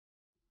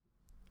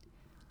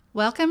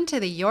Welcome to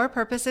the Your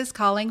Purpose is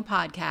Calling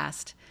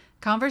podcast.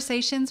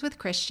 Conversations with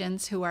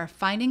Christians who are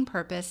finding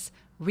purpose,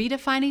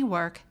 redefining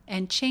work,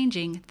 and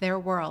changing their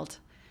world.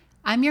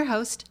 I'm your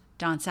host,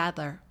 Dawn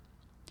Sadler.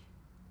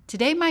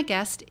 Today, my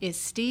guest is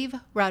Steve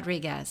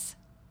Rodriguez.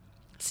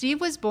 Steve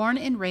was born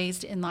and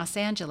raised in Los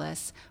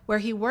Angeles, where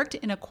he worked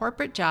in a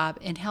corporate job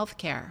in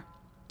healthcare.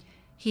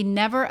 He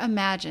never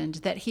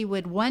imagined that he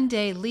would one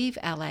day leave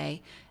LA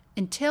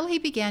until he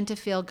began to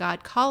feel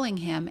God calling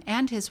him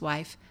and his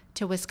wife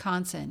to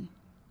Wisconsin.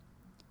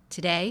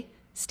 Today,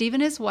 Steve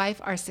and his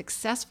wife are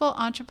successful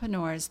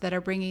entrepreneurs that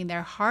are bringing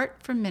their heart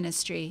for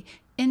ministry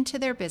into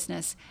their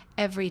business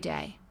every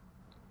day.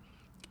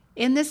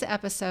 In this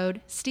episode,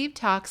 Steve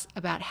talks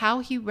about how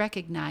he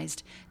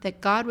recognized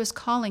that God was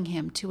calling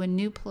him to a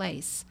new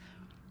place,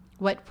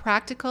 what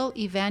practical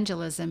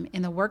evangelism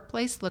in the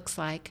workplace looks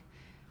like,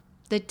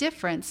 the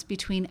difference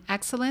between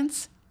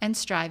excellence and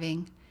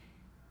striving,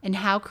 and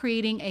how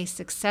creating a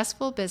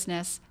successful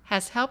business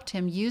has helped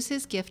him use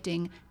his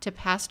gifting to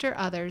pastor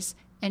others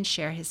and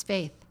share his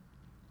faith.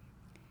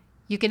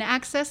 You can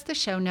access the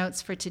show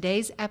notes for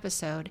today's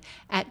episode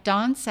at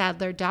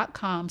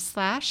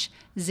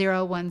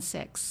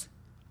dawnsadler.com/016.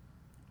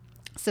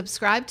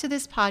 Subscribe to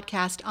this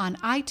podcast on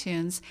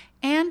iTunes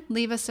and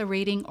leave us a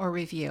rating or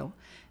review,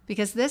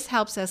 because this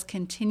helps us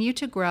continue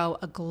to grow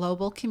a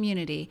global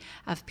community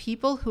of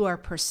people who are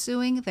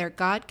pursuing their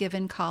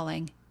God-given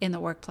calling in the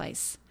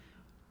workplace.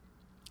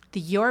 The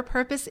Your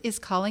Purpose is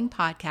Calling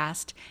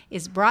podcast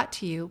is brought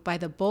to you by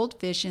the Bold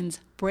Vision's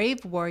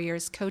Brave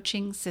Warriors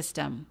coaching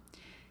system,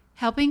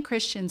 helping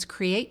Christians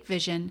create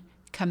vision,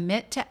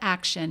 commit to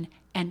action,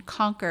 and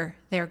conquer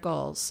their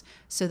goals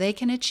so they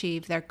can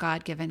achieve their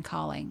God-given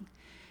calling.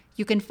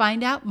 You can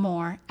find out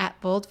more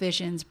at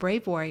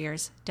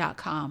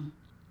boldvisionsbravewarriors.com.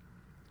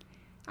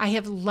 I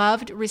have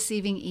loved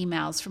receiving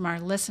emails from our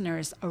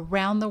listeners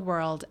around the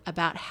world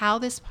about how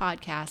this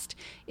podcast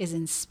is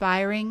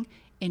inspiring,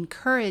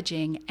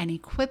 encouraging, and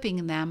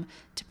equipping them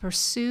to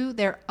pursue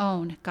their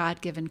own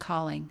God-given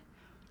calling.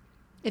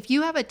 If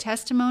you have a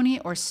testimony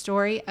or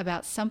story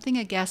about something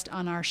a guest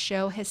on our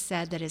show has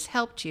said that has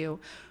helped you,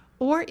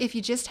 or if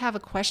you just have a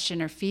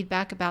question or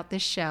feedback about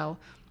this show,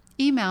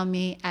 email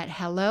me at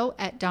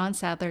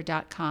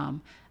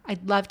hello@dawnsadler.com.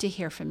 I'd love to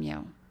hear from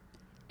you.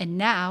 And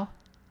now,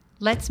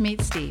 let's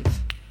meet Steve.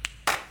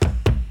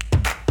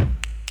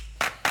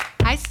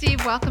 Hi,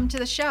 Steve. Welcome to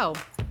the show.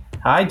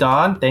 Hi,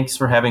 Dawn. Thanks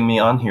for having me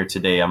on here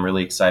today. I'm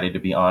really excited to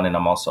be on, and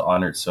I'm also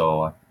honored.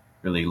 So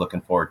really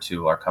looking forward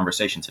to our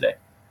conversation today.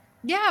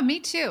 Yeah, me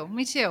too.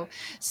 Me too.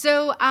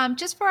 So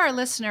just for our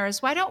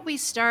listeners, why don't we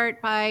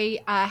start by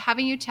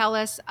having you tell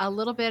us a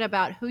little bit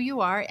about who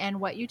you are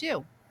and what you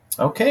do?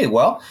 Okay,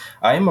 well,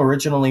 I'm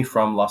originally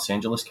from Los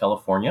Angeles,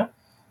 California,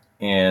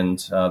 and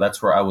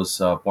that's where I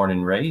was born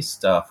and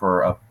raised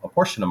for a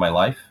portion of my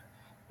life.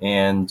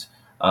 And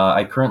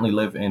I currently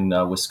live in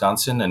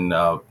Wisconsin, and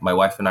my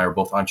wife and I are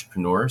both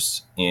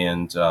entrepreneurs,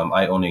 and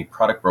I own a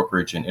product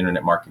brokerage and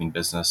internet marketing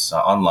business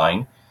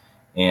online.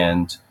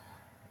 And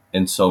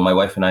so my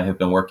wife and I have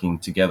been working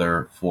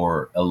together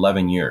for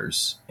 11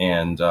 years,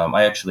 and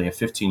I actually have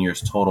 15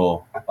 years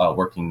total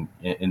working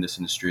in this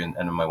industry,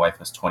 and my wife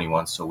has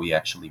 21. So we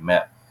actually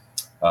met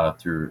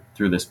through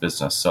this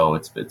business. So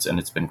it's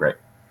been great.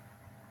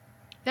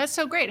 That's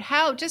so great.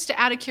 How, just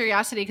out of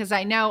curiosity, because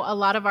I know a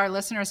lot of our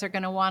listeners are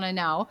going to want to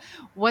know,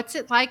 what's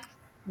it like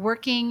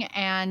working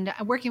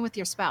with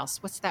your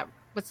spouse? What's that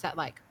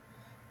like?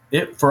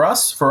 For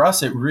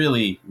us, it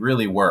really,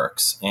 really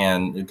works.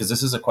 And because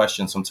this is a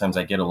question sometimes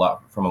I get a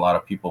lot from a lot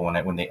of people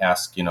when they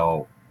ask,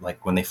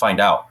 like when they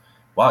find out,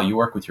 wow, you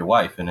work with your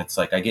wife. And it's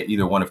like, I get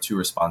either one of two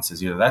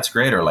responses, either that's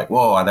great or like,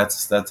 whoa,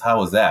 that's how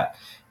was that?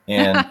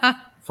 And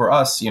for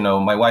us,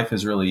 my wife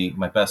is really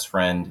my best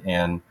friend,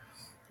 and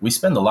we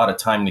spend a lot of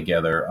time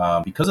together.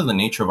 Because of the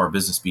nature of our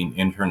business being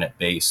internet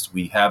based,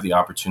 we have the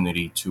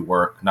opportunity to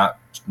work,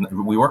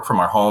 we work from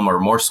our home, or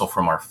more so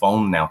from our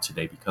phone now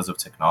today because of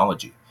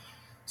technology.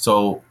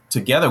 So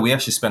together, we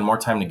actually spend more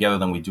time together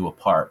than we do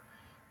apart,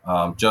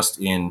 just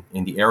in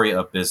the area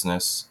of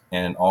business,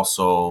 and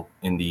also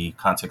in the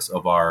context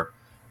of our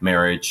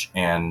marriage.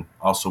 And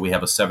also we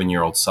have a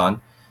 7-year-old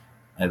son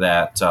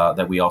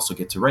that we also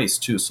get to raise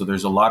too. So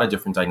there's a lot of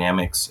different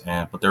dynamics,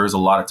 but there is a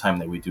lot of time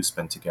that we do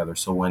spend together.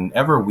 So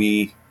whenever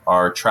we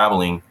are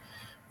traveling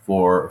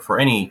for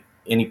any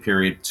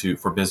period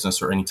for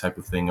business or any type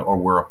of thing, or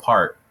we're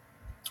apart,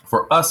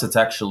 for us, it's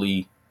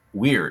actually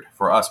weird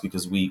for us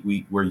because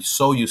we're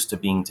so used to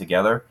being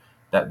together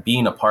that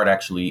being apart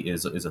actually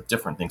is a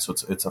different thing. So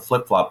it's a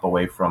flip flop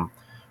away from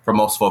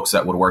most folks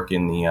that would work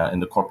in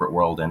the corporate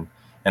world, and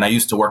I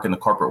used to work in the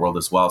corporate world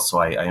as well, so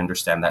I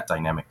understand that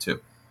dynamic too.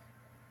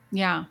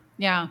 Yeah.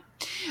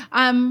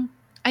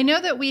 I know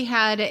that we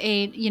had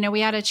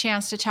a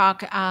chance to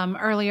talk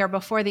earlier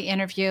before the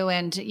interview,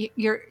 and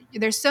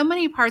there's so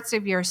many parts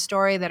of your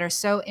story that are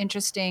so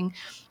interesting.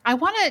 I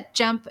want to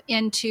jump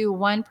into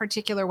one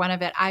particular one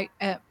of it.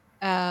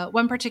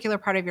 One particular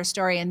part of your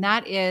story, and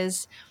that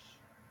is,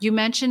 you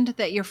mentioned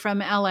that you're from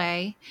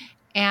LA,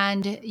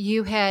 And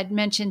you had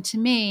mentioned to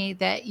me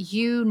that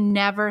you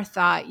never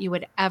thought you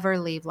would ever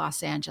leave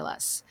Los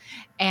Angeles.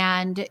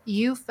 And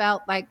you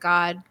felt like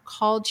God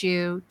called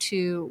you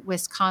to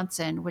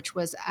Wisconsin, which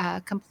was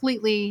a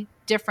completely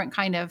different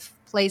kind of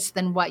place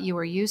than what you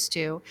were used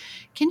to.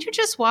 Can you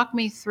just walk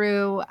me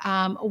through,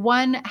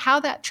 one, how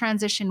that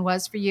transition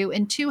was for you?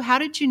 And two, how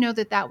did you know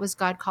that that was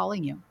God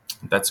calling you?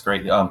 That's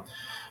great.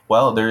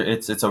 Well,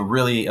 it's a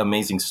really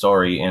amazing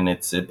story, and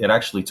it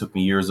actually took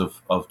me years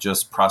of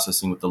just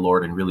processing with the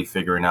Lord and really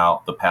figuring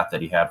out the path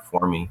that He had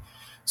for me.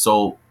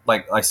 So,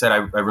 like I said, I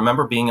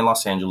remember being in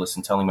Los Angeles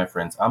and telling my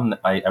friends,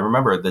 I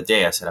remember the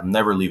day I said, I'm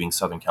never leaving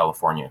Southern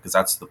California, because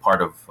that's the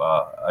part of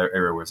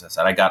area where I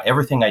said, I got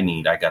everything I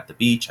need. I got the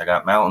beach, I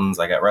got mountains,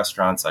 I got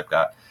restaurants, I've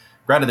got.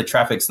 Granted, the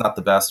traffic's not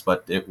the best,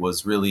 but it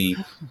was really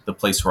the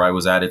place where I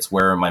was at. It's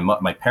where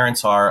my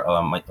parents are.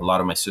 A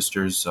lot of my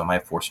sisters, I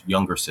have four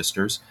younger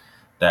sisters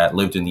that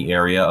lived in the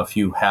area. A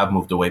few have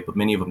moved away, but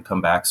many of them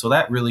come back. So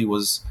that really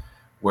was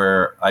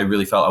where I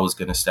really felt I was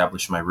going to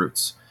establish my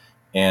roots.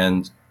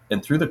 And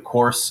through the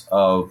course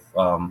of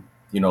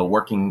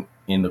working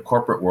in the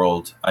corporate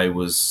world, I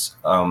was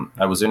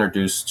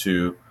introduced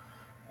to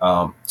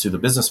the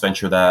business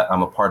venture that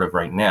I'm a part of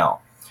right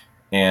now.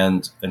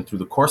 And through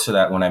the course of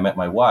that, when I met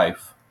my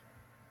wife,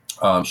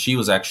 she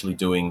was actually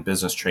doing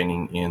business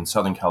training in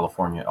Southern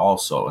California,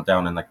 also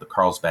down in like the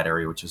Carlsbad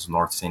area, which is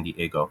North San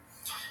Diego.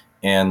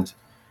 And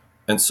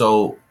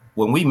so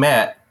when we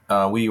met,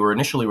 we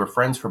were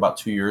friends for about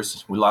 2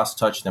 years. We lost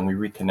touch, then we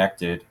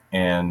reconnected.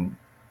 And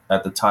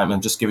at the time, I'm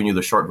just giving you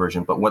the short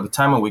version, but when the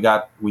time when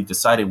we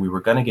decided we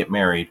were going to get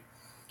married,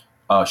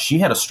 she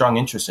had a strong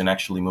interest in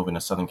actually moving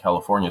to Southern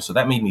California. So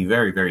that made me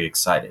very, very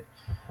excited.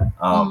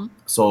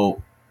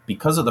 So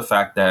because of the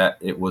fact that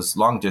it was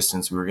long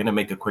distance, we were going to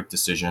make a quick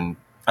decision.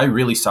 I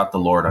really sought the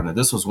Lord on it.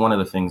 This was one of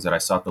the things that I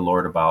sought the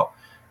Lord about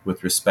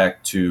with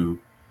respect to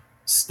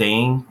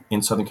staying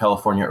in Southern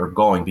California or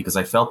going, because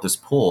I felt this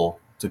pull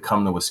to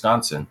come to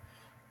Wisconsin.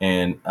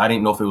 And I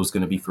didn't know if it was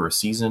going to be for a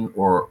season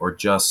or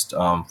just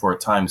for a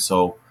time.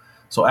 So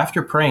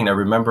after praying, I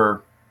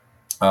remember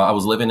I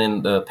was living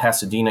in the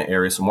Pasadena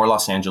area, so more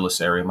Los Angeles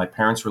area. My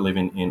parents were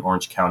living in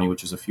Orange County,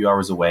 which is a few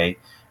hours away.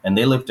 And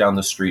they lived down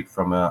the street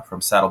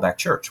from Saddleback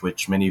Church,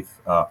 which many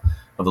of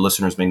the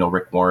listeners may know.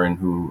 Rick Warren,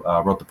 who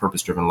wrote The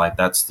Purpose Driven Life,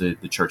 that's the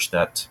church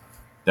that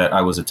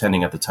I was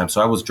attending at the time.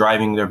 So I was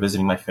driving there,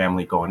 visiting my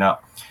family, going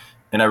up.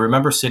 And I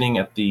remember sitting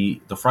at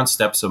the front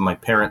steps of my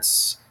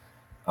parents'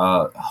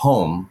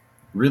 home,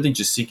 really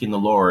just seeking the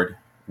Lord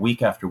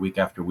week after week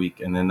after week.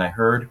 And then I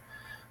heard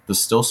the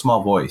still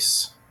small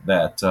voice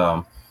that's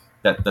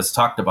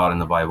talked about in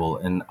the Bible.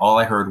 And all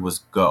I heard was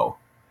go.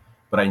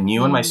 But I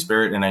knew in my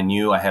spirit, and I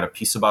knew I had a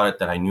peace about it,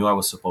 that I knew I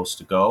was supposed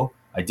to go.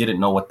 I didn't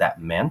know what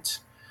that meant.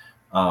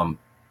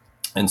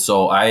 And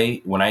so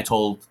when I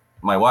told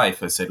my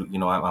wife, I said,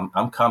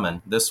 I'm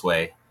coming this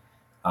way.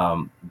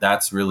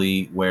 That's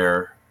really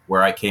where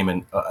I came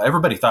in.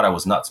 Everybody thought I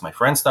was nuts. My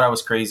friends thought I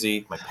was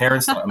crazy. My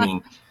parents thought,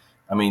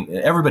 I mean,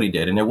 everybody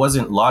did. And it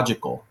wasn't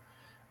logical,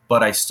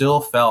 but I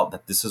still felt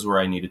that this is where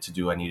I needed to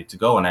do. I needed to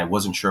go. And I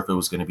wasn't sure if it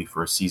was going to be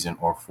for a season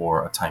or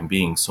for a time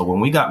being. So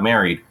when we got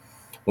married,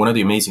 one of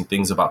the amazing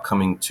things about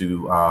coming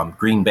to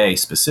Green Bay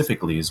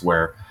specifically is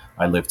where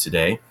I live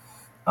today.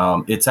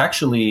 It's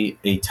actually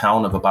a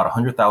town of about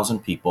 100,000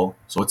 people.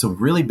 So it's a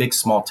really big,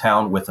 small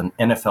town with an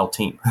NFL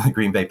team, the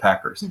Green Bay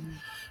Packers.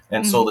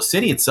 And so the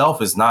city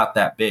itself is not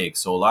that big.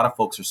 So a lot of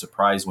folks are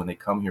surprised when they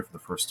come here for the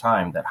first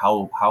time that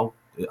how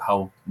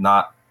it's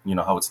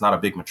not a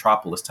big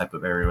metropolis type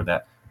of area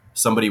that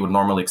somebody would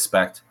normally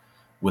expect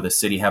with a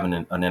city having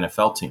an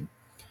NFL team.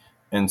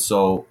 And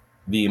so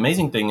the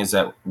amazing thing is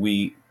that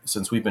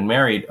since we've been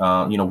married,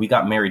 we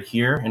got married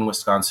here in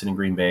Wisconsin, in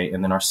Green Bay,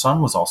 and then our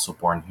son was also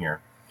born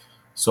here.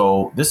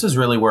 So this is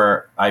really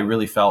where I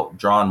really felt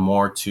drawn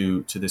more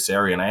to this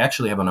area. And I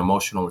actually have an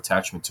emotional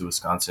attachment to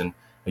Wisconsin.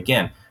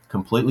 Again,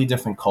 completely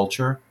different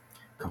culture,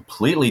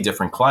 completely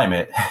different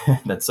climate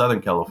than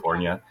Southern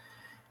California,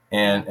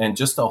 and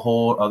just a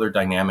whole other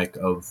dynamic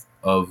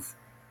of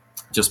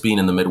just being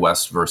in the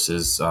Midwest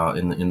versus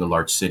in the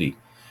large city.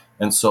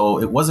 And so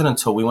it wasn't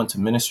until we went to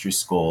ministry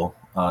school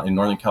in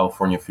Northern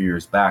California a few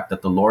years back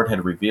that the Lord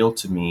had revealed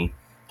to me.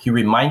 He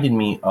reminded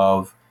me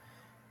of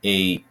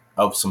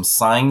some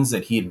signs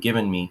that He had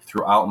given me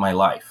throughout my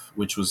life,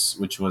 which was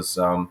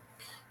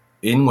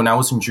when I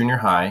was in junior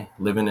high,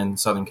 living in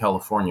Southern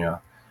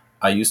California.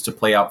 I used to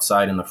play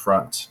outside in the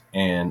front,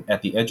 and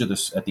at the edge of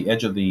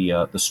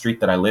the street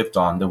that I lived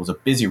on, there was a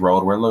busy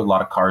road where there were a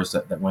lot of cars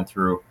that went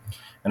through.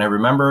 And I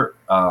remember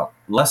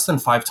less than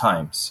 5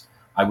 times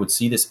I would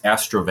see this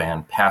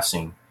Astrovan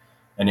passing,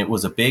 and it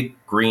was a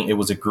green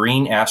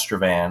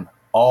Astrovan,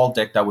 all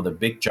decked out with a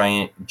big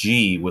giant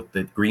G with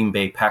the Green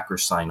Bay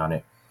Packers sign on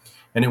it.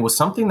 And it was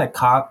something that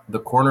caught the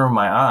corner of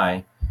my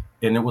eye,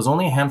 and it was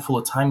only a handful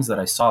of times that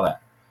I saw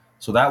that.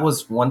 So that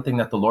was one thing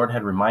that the Lord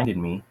had reminded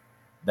me,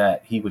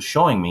 that He was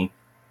showing me.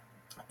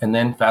 And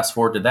then fast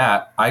forward to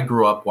that, I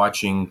grew up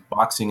watching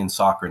boxing and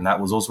soccer, and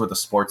those were the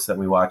sports that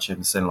we watched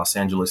in Los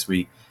Angeles.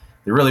 There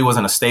really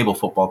wasn't a stable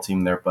football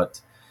team there,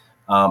 but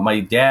My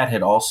dad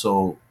had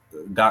also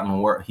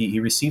gotten work. He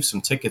received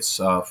some tickets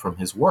from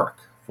his work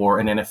for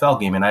an NFL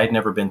game, and I had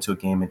never been to a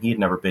game, and he had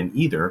never been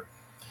either.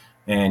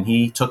 And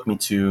he took me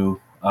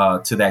to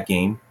that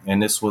game.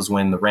 And this was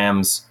when the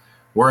Rams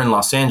were in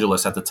Los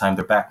Angeles at the time.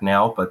 They're back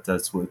now, but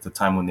that's the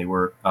time when they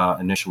were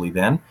initially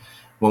then.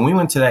 When we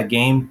went to that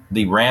game,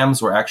 the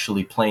Rams were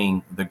actually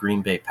playing the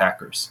Green Bay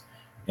Packers.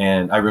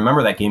 And I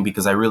remember that game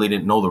because I really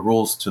didn't know the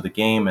rules to the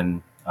game.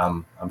 And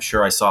I'm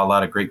sure I saw a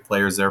lot of great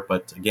players there.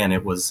 But again,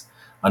 it was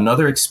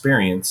another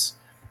experience.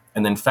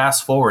 And then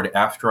fast forward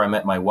after I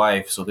met my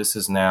wife. So this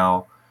is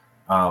now,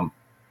 um,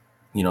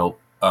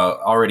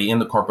 already in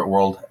the corporate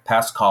world,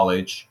 past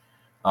college,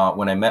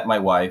 when I met my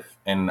wife,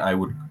 and I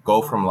would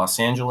go from Los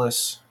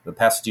Angeles, the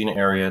Pasadena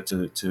area,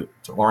 to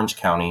Orange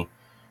County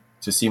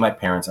to see my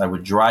parents. I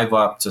would drive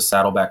up to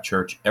Saddleback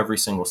Church every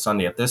single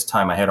Sunday. At this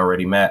time, I had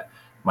already met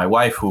my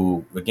wife,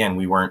 who, again,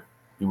 we weren't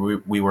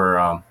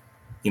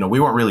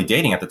really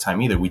dating at the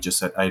time either. We just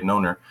said I had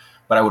known her.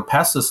 But I would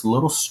pass this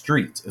little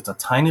street. It's a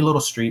tiny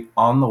little street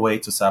on the way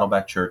to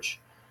Saddleback Church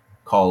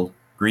called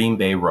Green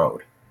Bay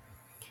Road.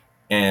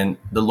 And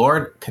the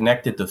Lord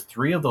connected the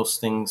three of those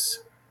things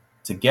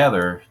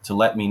together to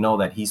let me know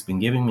that He's been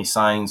giving me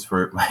signs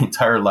for my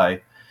entire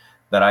life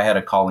that I had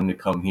a calling to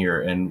come here.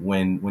 And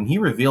when He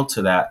revealed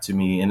that to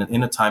me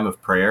in a time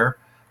of prayer,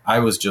 I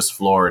was just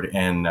floored,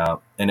 and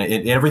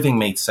everything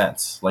made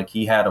sense. Like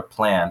He had a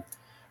plan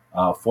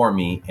for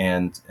me,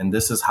 and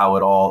this is how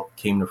it all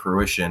came to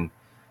fruition.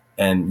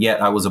 And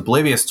yet I was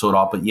oblivious to it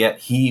all, but yet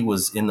He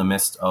was in the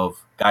midst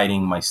of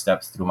guiding my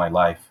steps through my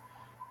life.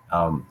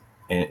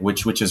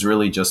 Which is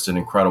really just an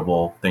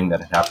incredible thing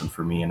that had happened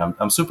for me. And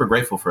I'm super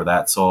grateful for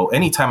that. So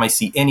anytime I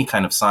see any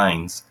kind of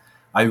signs,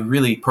 I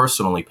really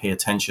personally pay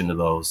attention to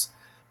those,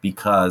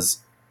 because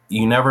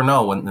you never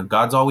know when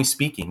God's always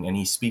speaking, and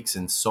He speaks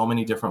in so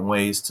many different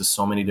ways to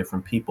so many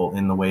different people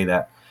in the way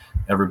that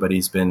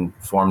everybody's been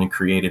formed and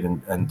created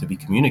and to be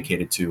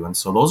communicated to. And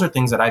so those are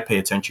things that I pay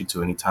attention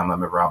to anytime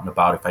I'm ever out and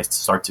about. If I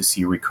start to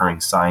see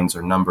recurring signs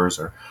or numbers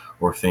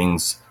or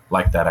things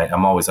like that,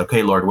 I'm always,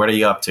 okay, Lord, what are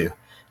you up to?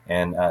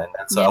 And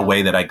that's a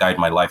way that I guide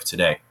my life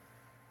today.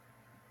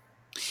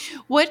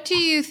 What do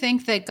you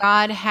think that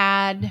God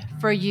had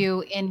for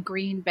you in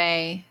Green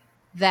Bay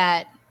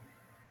God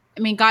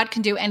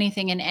can do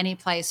anything in any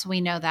place. We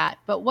know that.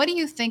 But what do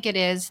you think it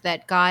is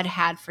that God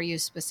had for you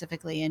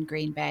specifically in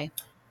Green Bay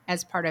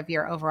as part of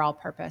your overall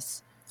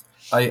purpose?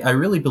 I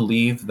really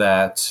believe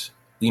that,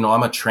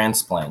 I'm a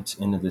transplant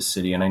into this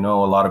city, and I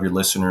know a lot of your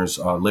listeners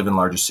live in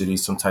larger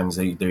cities. Sometimes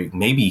they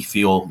maybe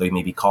feel they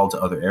may be called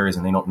to other areas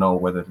and they don't know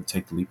whether to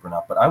take the leap or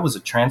not. But I was a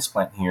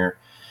transplant here.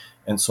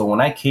 And so when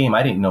I came,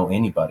 I didn't know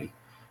anybody.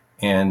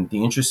 And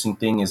the interesting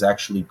thing is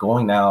actually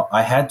going out,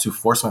 I had to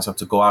force myself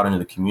to go out into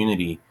the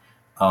community.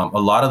 A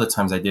lot of the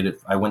times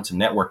I went to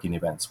networking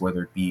events,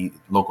 whether it be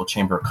local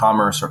chamber of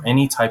commerce or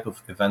any type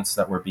of events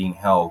that were being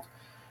held.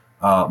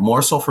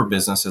 More so for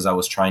business, as I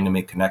was trying to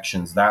make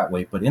connections that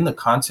way. But in the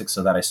context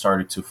of that, I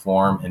started to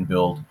form and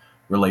build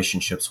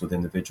relationships with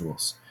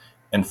individuals,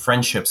 and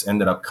friendships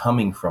ended up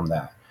coming from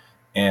that.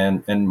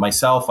 And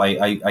myself,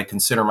 I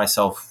consider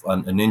myself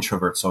an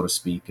introvert, so to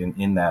speak, and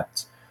in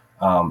that,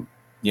 I'm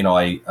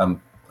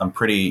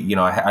pretty,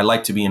 I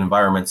like to be in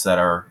environments that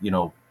are,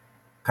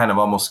 kind of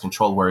almost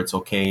controlled, where it's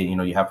okay,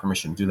 you have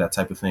permission to do that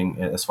type of thing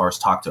as far as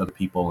talk to other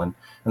people. And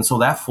so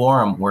that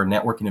forum where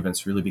networking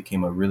events really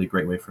became a really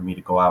great way for me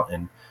to go out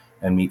and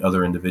meet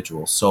other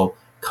individuals. So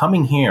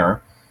coming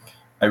here,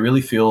 I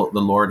really feel the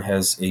Lord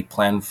has a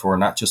plan for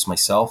not just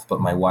myself, but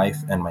my wife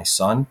and my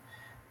son.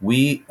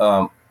 We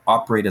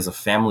operate as a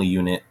family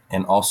unit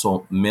and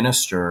also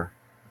minister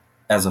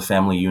as a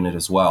family unit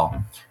as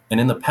well.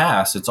 And in the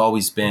past, it's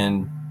always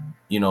been,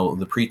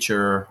 the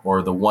preacher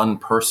or the one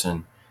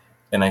person.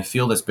 And I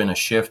feel there's been a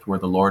shift where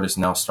the Lord is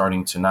now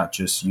starting to not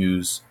just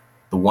use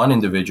the one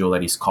individual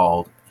that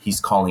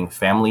He's calling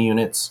family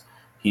units.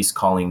 He's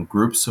calling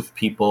groups of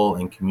people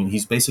and community.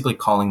 He's basically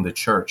calling the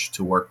church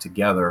to work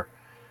together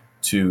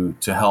to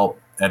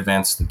help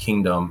advance the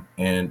kingdom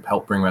and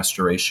help bring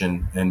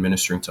restoration and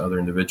ministering to other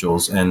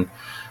individuals. And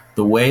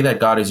the way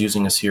that God is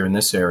using us here in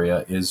this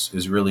area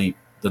is really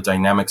the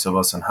dynamics of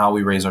us and how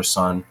we raise our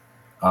son,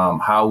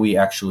 how we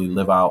actually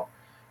live out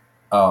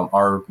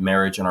our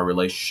marriage and our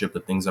relationship, the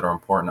things that are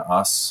important to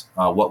us,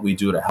 what we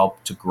do to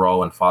help to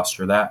grow and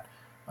foster that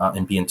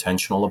and be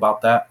intentional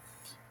about that.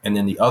 And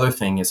then the other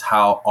thing is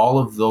how all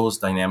of those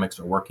dynamics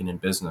are working in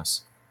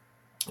business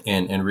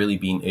and really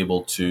being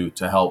able to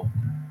help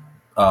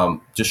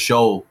just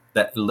show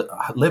that,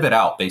 live it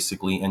out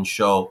basically, and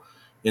show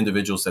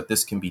individuals that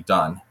this can be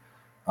done.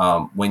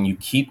 When you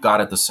keep God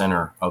at the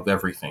center of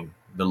everything,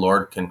 the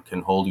Lord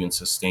can hold you and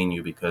sustain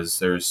you, because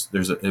there's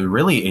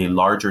really a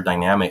larger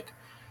dynamic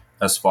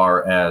as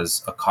far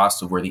as a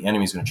cost of where the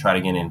enemy is going to try to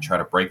get in and try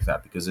to break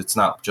that, because it's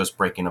not just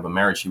breaking up a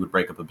marriage. He would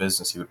break up a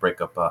business. He would break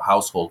up a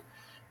household,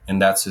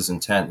 and that's his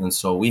intent. And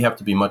so we have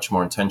to be much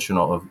more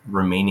intentional of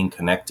remaining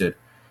connected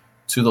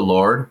to the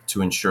Lord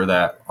to ensure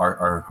that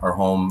our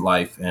home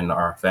life and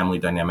our family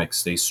dynamic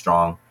stays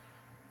strong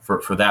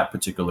for that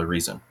particular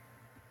reason.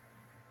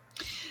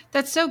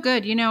 That's so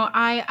good.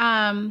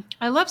 I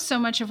love so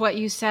much of what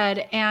you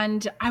said,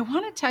 and I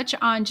want to touch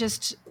on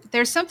just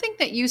there's something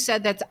that you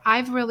said that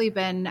I've really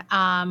been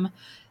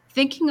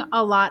thinking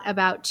a lot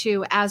about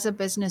too as a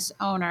business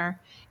owner,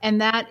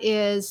 and that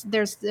is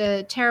there's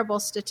the terrible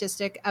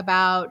statistic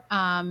about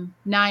 9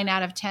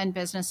 out of 10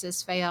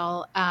 businesses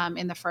fail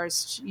in the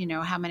first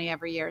how many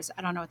ever years.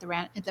 I don't know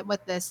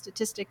what the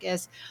statistic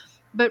is,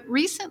 but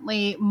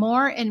recently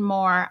more and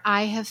more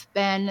I have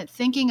been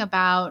thinking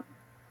about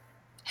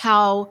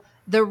how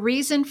the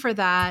reason for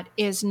that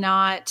is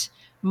not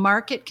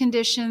market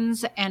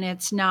conditions and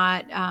it's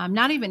not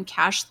even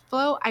cash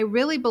flow. I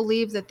really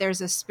believe that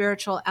there's a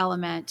spiritual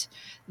element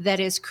that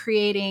is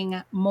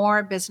creating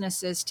more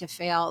businesses to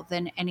fail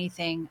than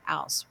anything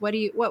else. What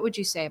would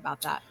you say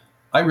about that?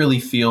 I really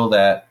feel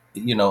that,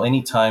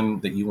 anytime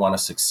that you want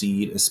to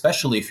succeed,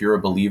 especially if you're a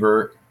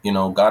believer,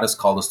 God has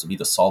called us to be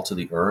the salt of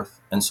the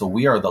earth. And so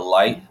we are the Yeah.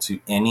 light to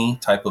any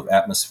type of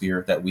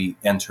atmosphere that we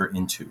enter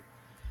into.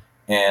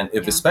 And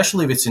Yeah.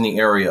 especially if it's in the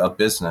area of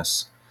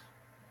business,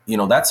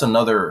 that's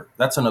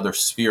another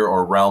sphere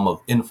or realm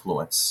of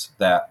influence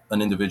that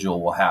an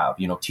individual will have.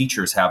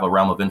 Teachers have a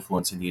realm of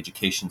influence in the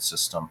education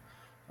system.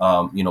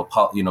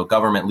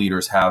 Government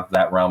leaders have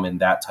that realm in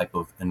that type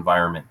of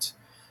environment.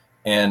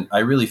 And I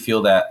really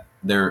feel that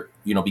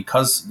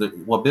because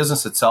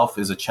business itself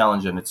is a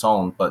challenge in its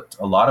own, but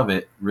a lot of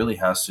it really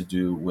has to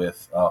do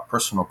with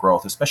personal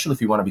growth, especially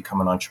if you want to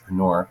become an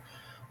entrepreneur.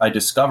 I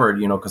discovered,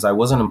 because I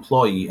was an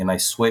employee and I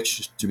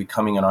switched to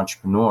becoming an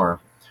entrepreneur,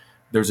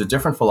 there's a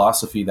different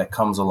philosophy that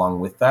comes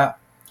along with that.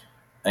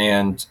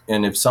 And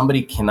if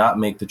somebody cannot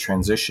make the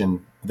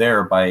transition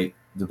there by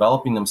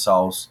developing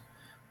themselves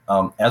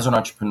as an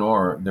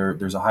entrepreneur,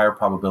 there's a higher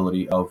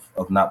probability of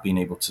not being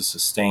able to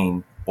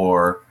sustain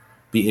or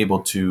be able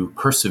to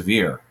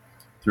persevere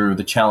through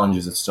the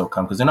challenges that still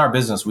come. Because in our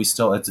business,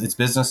 it's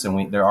business,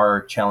 and there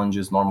are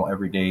challenges, normal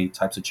everyday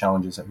types of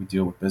challenges that we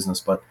deal with business.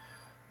 But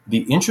the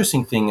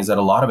interesting thing is that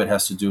a lot of it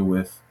has to do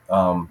with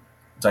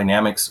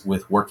dynamics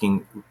with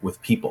working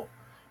with people,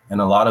 and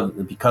a lot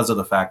of because of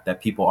the fact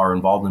that people are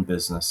involved in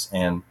business,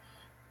 and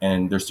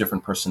there's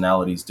different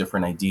personalities,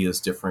 different ideas,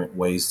 different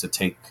ways to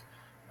take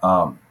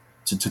um,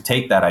 to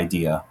take that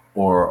idea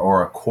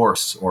or a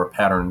course or a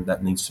pattern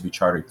that needs to be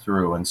charted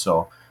through. And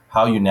so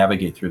how you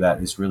navigate through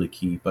that is really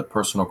key. But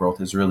personal growth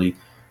has really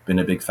been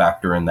a big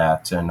factor in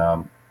that,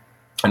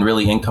 and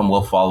really income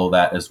will follow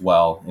that as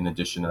well. In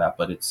addition to that,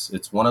 but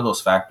it's one of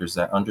those factors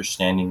that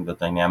understanding the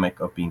dynamic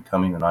of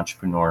becoming an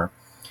entrepreneur,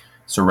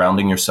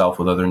 surrounding yourself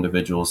with other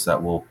individuals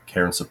that will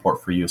care and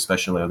support for you,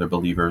 especially other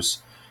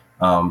believers.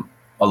 Um,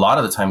 a lot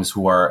of the times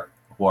who are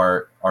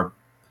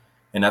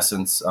in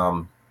essence,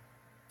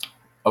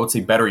 I would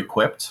say better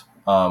equipped,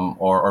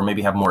 or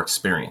maybe have more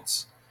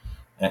experience.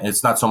 And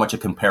it's not so much a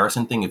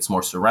comparison thing; it's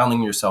more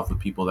surrounding yourself with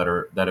people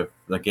that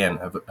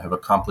have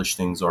accomplished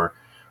things or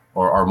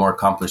are more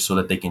accomplished, so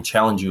that they can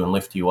challenge you and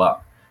lift you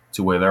up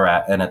to where they're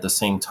at. And at the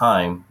same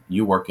time,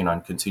 you working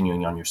on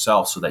continuing on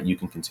yourself so that you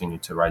can continue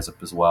to rise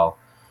up as well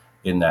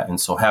in that. And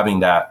so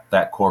having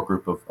that core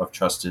group of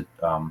trusted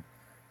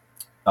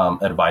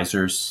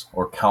advisors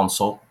or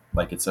counsel,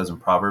 like it says in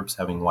Proverbs,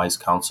 having wise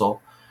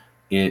counsel,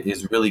 it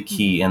is really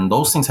key. And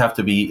those things have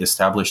to be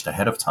established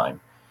ahead of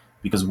time,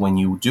 because when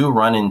you do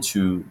run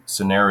into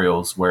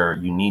scenarios where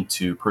you need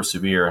to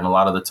persevere, and a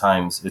lot of the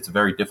times it's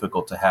very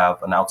difficult to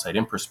have an outside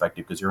in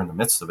perspective because you're in the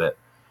midst of it,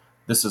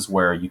 this is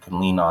where you can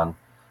lean on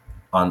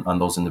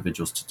those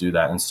individuals to do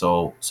that. And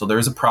so there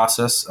is a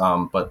process,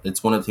 but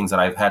it's one of the things that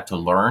I've had to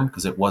learn,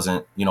 because it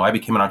wasn't, I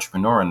became an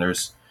entrepreneur,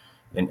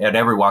 and at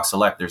every walk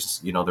select, there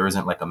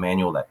isn't like a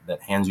manual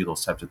that hands you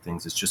those types of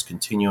things. It's just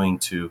continuing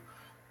to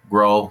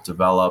grow,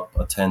 develop,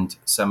 attend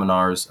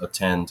seminars,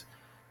 attend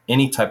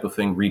any type of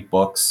thing, read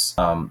books,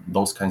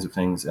 those kinds of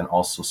things, and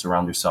also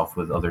surround yourself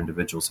with other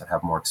individuals that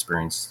have more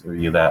experience or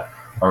you that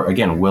are,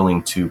 again,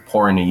 willing to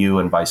pour into you,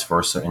 and vice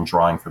versa, and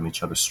drawing from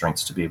each other's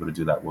strengths to be able to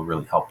do that will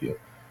really help you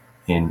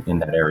in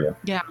that area.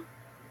 Yeah.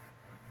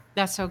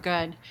 That's so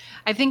good.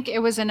 I think it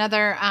was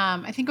another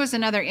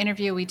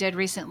interview we did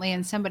recently,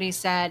 and somebody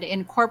said,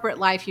 in corporate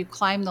life, you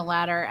climb the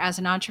ladder. As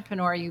an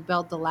entrepreneur, you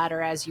build the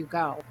ladder as you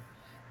go.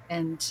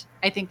 And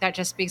I think that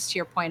just speaks to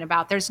your point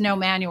about there's no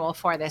manual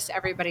for this.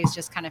 Everybody's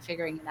just kind of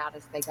figuring it out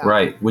as they go.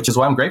 Right, which is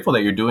why I'm grateful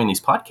that you're doing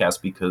these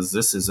podcasts, because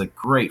this is a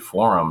great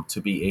forum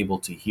to be able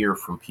to hear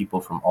from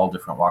people from all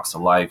different walks of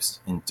life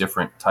in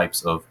different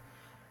types of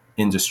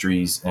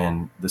industries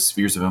and the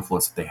spheres of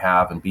influence that they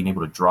have, and being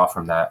able to draw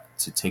from that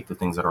to take the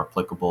things that are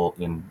applicable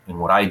in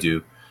what I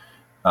do,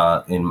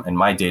 in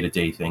my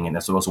day-to-day thing, and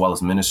as well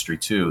as ministry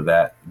too,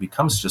 that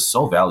becomes just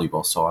so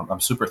valuable. So I'm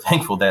super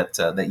thankful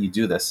that you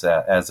do this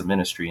as a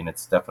ministry, and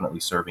it's definitely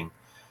serving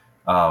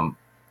um,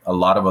 a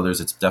lot of others.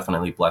 It's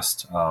definitely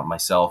blessed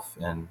myself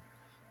and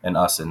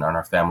us and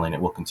our family, and it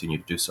will continue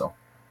to do so.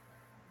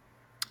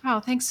 Oh,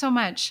 thanks so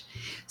much.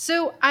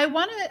 So I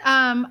want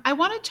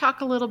to talk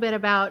a little bit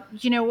about,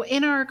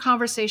 in our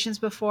conversations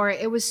before,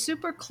 it was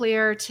super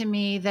clear to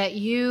me that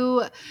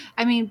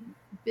I mean,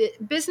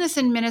 business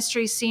and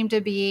ministry seem to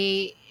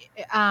be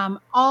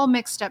all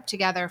mixed up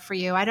together for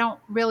you. I don't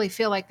really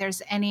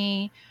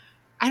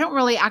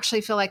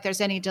actually feel like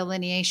there's any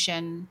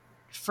delineation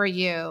for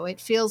you. It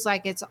feels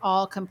like it's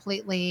all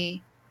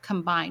completely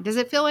combined. Does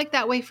it feel like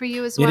that way for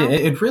you as well?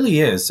 It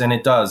really is, and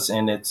it does,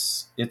 and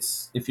it's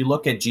if you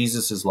look at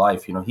Jesus's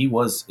life, he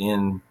was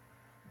in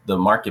the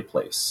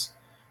marketplace,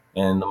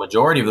 and the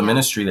majority of the Yeah.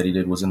 ministry that he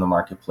did was in the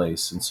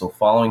marketplace. And so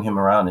following him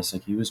around, it's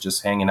like he was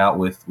just hanging out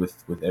with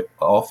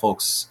all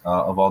folks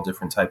of all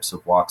different types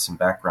of walks and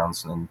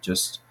backgrounds, and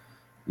just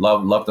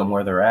love them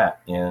where they're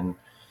at.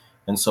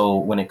 And so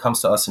when it comes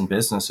to us in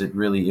business, it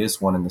really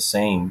is one and the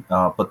same.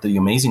 But the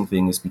amazing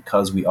thing is,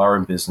 because we are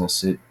in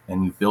business,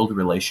 and you build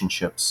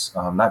relationships.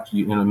 Not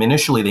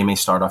initially they may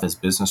start off as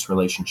business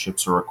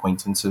relationships or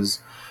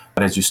acquaintances,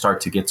 but as you start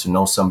to get to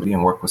know somebody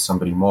and work with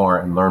somebody more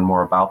and learn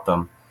more about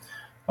them,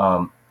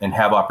 and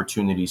have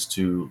opportunities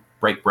to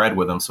break bread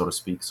with them, so to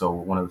speak. So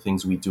one of the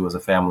things we do as a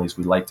family is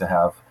we like to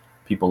have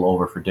people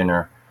over for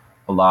dinner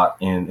a lot,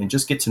 and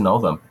just get to know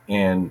them.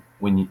 And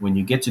when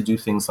you get to do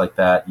things like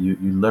that, you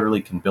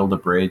literally can build a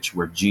bridge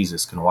where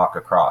Jesus can walk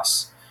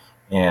across.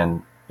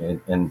 And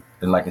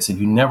like I said,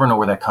 you never know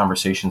where that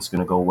conversation is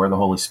going to go, where the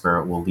Holy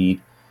Spirit will lead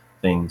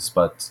things,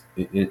 but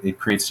it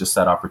creates just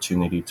that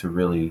opportunity to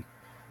really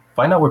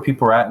find out where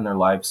people are at in their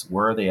lives,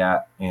 where are they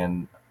at,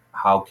 and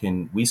how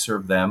can we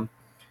serve them,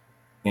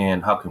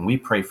 and how can we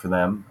pray for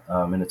them.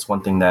 And it's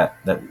one thing that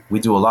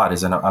we do a lot,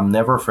 is, and I'm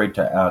never afraid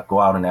to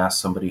go out and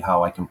ask somebody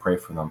how I can pray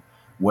for them,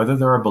 whether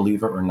they're a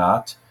believer or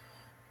not.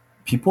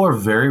 People are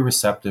very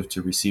receptive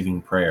to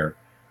receiving prayer,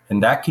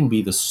 and that can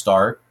be the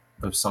start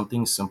of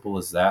something simple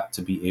as that,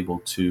 to be able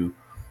to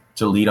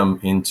lead them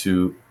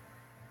into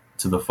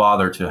the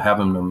Father, to have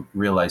them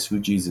realize who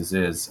Jesus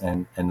is.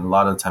 And a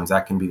lot of the times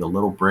that can be the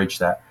little bridge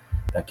that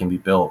can be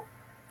built,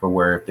 for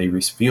where if they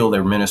feel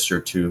they're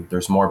ministered to,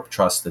 there's more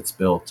trust that's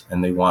built,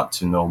 and they want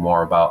to know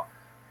more about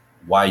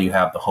why you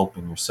have the hope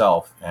in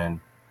yourself, and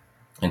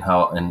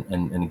how,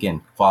 and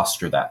again,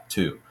 foster that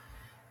too.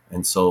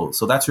 And so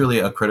that's really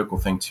a critical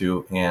thing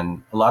too.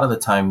 And a lot of the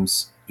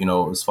times,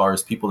 as far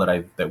as people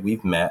that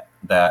we've met,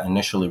 that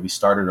initially we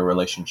started a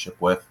relationship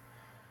with,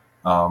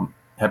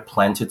 had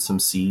planted some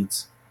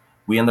seeds.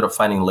 We ended up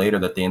finding later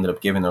that they ended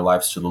up giving their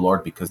lives to the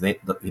Lord, because they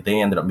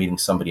ended up meeting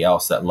somebody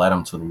else that led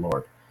them to the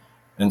Lord.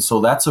 And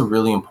so that's a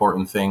really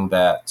important thing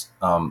that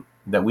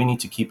that we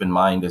need to keep in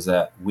mind, is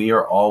that we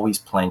are always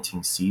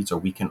planting seeds, or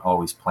we can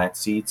always plant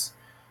seeds.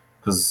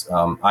 Because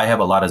I have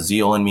a lot of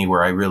zeal in me,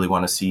 where I really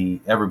want to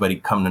see everybody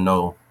come to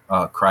know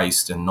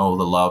Christ, and know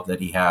the love that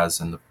he has,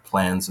 and the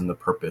plans and the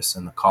purpose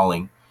and the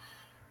calling.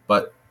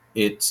 But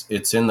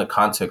it's in the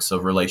context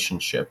of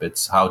relationship.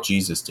 It's how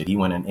Jesus did. He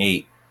went and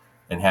ate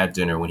and had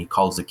dinner. When he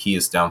called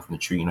Zacchaeus down from the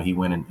tree, he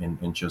went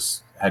and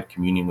just had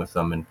communion with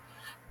them,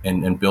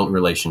 and built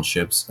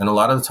relationships. And a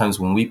lot of the times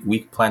when we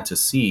plant a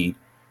seed,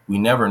 we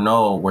never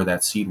know where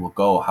that seed will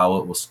go, how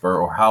it will spur,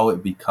 or how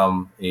it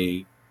become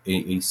a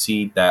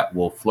seed that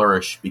will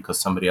flourish because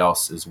somebody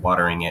else is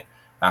watering it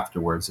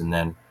afterwards. And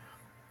then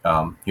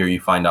here you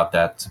find out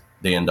that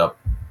they end up,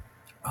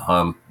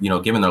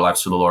 giving their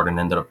lives to the Lord, and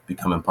ended up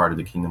becoming part of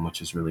the kingdom, which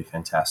is really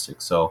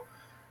fantastic. So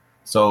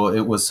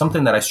it was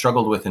something that I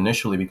struggled with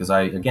initially, because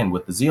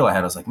with the zeal I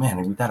had, I was like, man,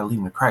 we got to lead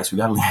them to Christ. We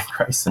got to lead them to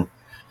Christ.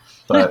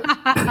 But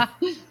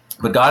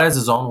but God has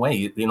his own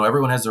way.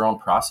 Everyone has their own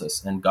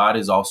process, and God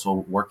is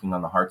also working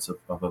on the hearts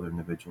of other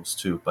individuals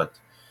too. But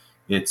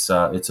it's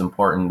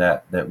important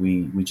that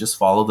we just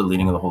follow the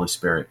leading of the Holy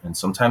Spirit. And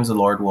sometimes the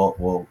Lord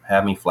will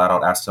have me flat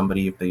out ask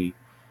somebody if they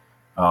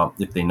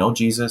know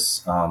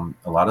Jesus. A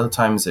lot of the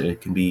times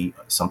it can be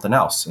something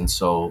else. And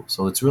so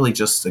it's really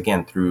just,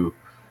 again, through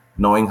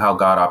knowing how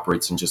God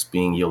operates and just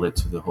being yielded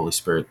to the Holy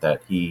Spirit,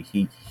 that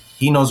he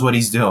knows what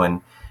he's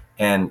doing,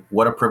 and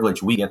what a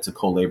privilege we get to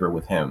co-labor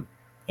with him,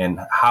 and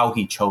how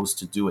he chose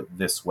to do it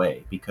this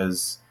way.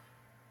 Because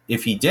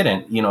if he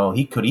didn't,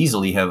 he could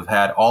easily have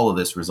had all of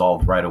this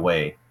resolved right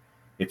away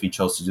if he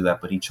chose to do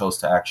that. But he chose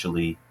to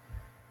actually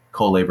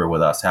co-labor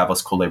with us, have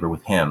us co-labor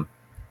with him.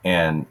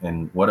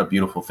 And what a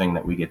beautiful thing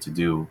that we get to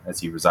do, as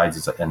he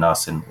resides in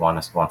us and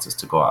wants us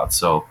to go out.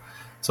 So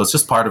it's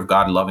just part of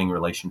God loving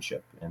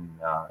relationship,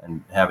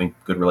 and having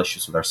good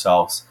relationships with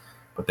ourselves,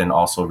 but then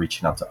also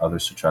reaching out to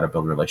others to try to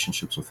build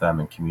relationships with them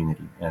in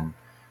community. And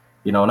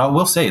and I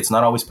will say, it's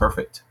not always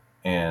perfect,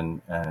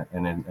 and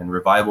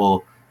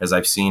revival, as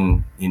I've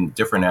seen in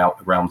different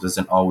realms,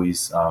 isn't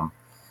always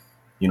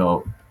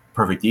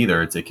perfect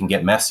either. It can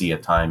get messy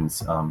at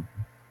times,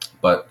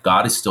 but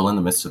God is still in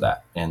the midst of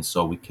that, and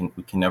so we can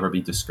never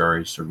be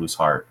discouraged or lose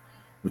heart,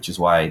 which is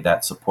why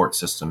that support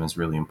system is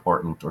really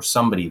important, or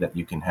somebody that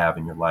you can have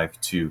in your life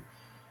to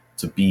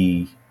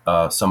be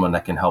someone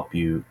that can help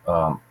you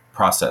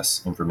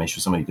process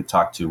information, somebody you can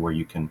talk to, where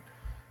you can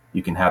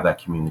have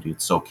that community.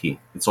 It's so key.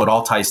 So it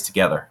all ties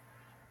together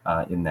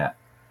in that.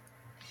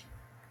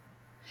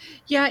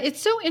 Yeah,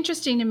 it's so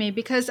interesting to me,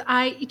 because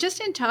I just,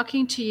 in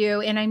talking to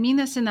you, and I mean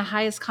this in the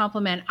highest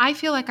compliment, I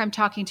feel like I'm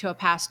talking to a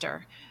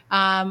pastor.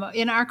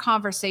 In our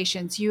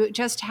conversations, you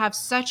just have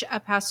such a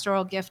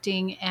pastoral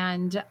gifting,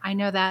 and I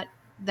know that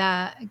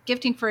the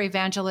gifting for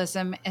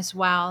evangelism as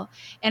well.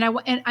 And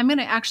I'm going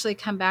to actually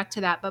come back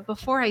to that. But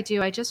before I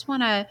do,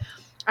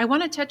 I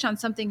want to touch on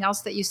something else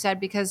that you said,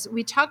 because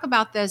we talk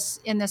about this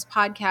in this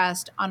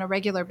podcast on a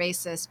regular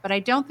basis, but I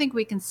don't think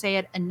we can say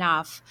it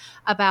enough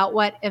about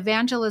what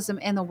evangelism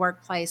in the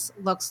workplace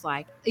looks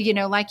like. You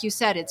know, like you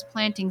said, it's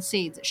planting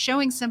seeds.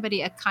 Showing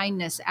somebody a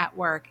kindness at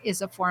work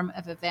is a form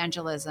of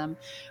evangelism.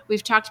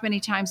 We've talked many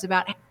times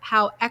about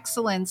how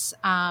excellence,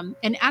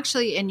 and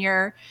actually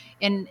in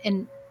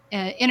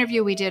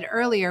interview we did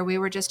earlier, we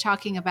were just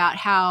talking about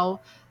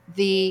how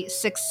the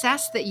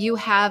success that you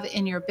have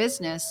in your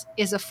business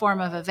is a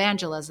form of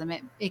evangelism.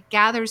 It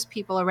gathers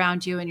people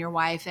around you and your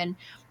wife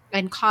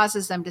and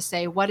causes them to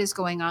say, what is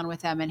going on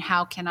with them, and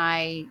how can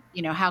I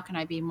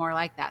be more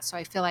like that? So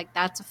I feel like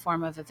that's a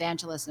form of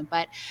evangelism.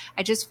 But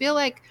I just feel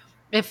like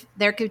if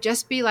there could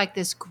just be like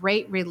this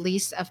great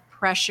release of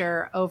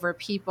pressure over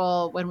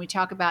people when we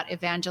talk about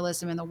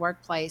evangelism in the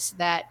workplace,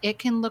 that it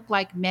can look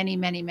like many,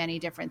 many, many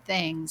different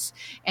things.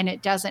 And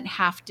it doesn't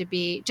have to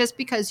be just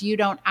because you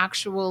don't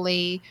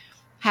actually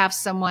have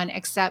someone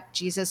accept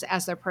Jesus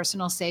as their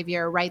personal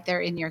savior right there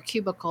in your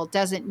cubicle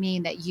doesn't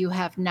mean that you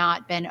have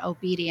not been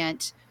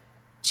obedient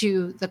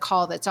to the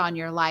call that's on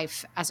your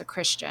life as a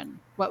Christian.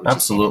 What would you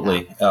say to that?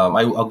 Absolutely.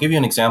 I'll give you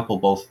an example,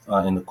 both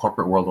in the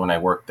corporate world when I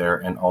worked there,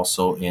 and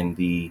also in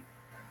the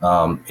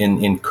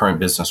in current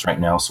business right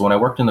now. So when I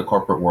worked in the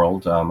corporate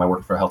world, I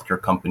worked for a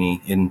healthcare company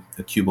in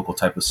a cubicle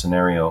type of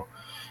scenario.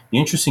 The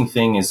interesting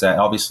thing is that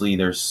obviously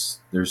there's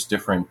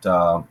different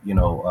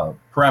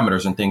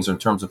parameters and things in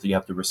terms of you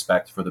have to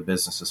respect for the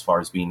business as far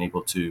as being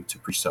able to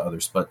preach to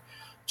others. But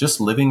just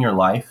living your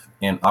life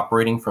and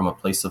operating from a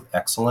place of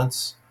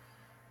excellence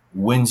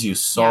wins you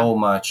so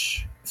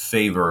much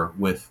favor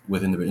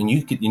within the, and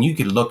you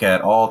could look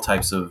at all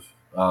types of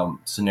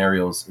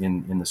scenarios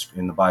in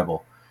the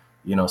Bible,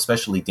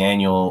 especially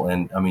Daniel,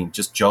 and I mean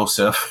just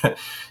Joseph,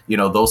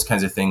 those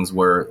kinds of things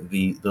where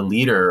the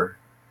leader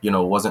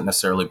wasn't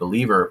necessarily a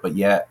believer, but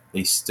yet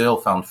they still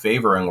found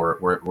favor and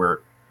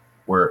were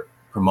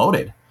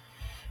promoted.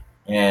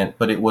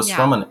 But it was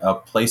from a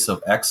place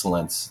of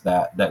excellence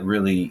that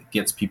really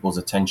gets people's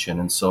attention.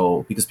 And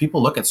so, because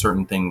people look at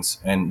certain things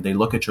and they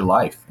look at your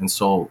life. And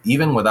so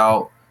even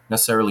without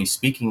necessarily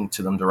speaking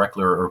to them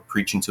directly or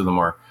preaching to them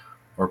or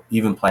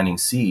even planting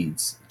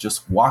seeds,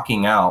 just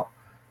walking out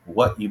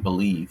what you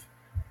believe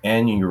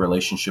and your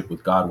relationship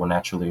with God will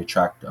naturally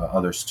attract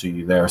others to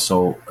you there.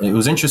 So it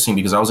was interesting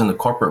because I was in the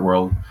corporate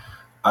world.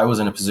 I was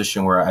in a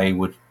position where I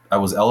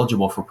was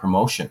eligible for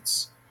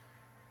promotions.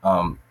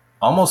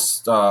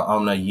 Almost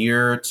on a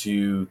year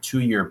to 2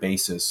 year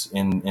basis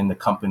in the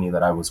company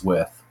that I was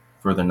with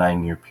for the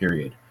 9 year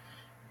period.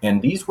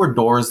 And these were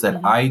doors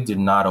that I did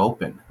not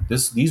open.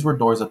 These were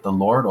doors that the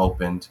Lord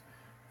opened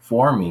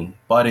for me,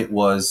 but it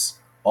was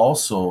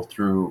also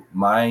through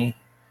my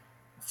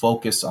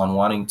focus on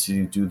wanting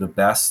to do the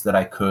best that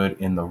I could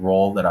in the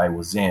role that I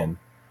was in,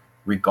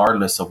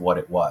 regardless of what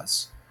it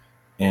was.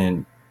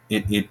 And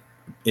it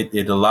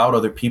allowed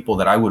other people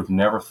that I would have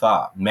never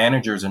thought,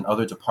 managers in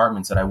other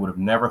departments that I would have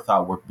never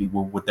thought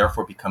would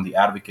therefore become the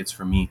advocates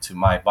for me to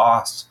my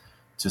boss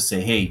to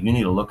say, hey, you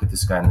need to look at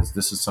this guy, and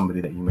this is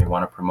somebody that you may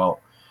want to promote.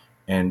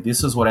 And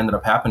this is what ended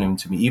up happening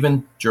to me.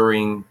 Even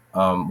during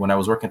when I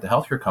was working at the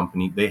healthcare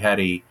company, they had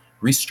a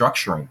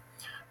restructuring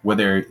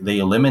where they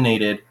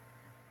eliminated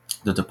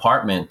the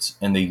department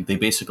and they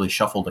basically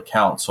shuffled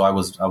accounts. So I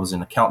was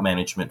in account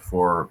management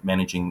for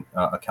managing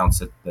accounts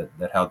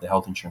that had the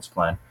health insurance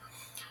plan.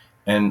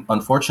 And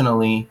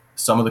unfortunately,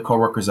 some of the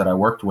coworkers that I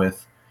worked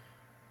with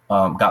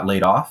got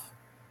laid off.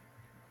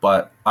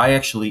 But I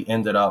actually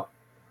ended up,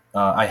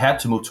 I had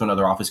to move to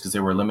another office because they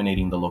were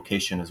eliminating the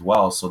location as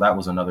well. So that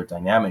was another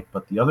dynamic.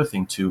 But the other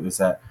thing, too, is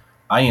that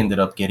I ended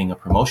up getting a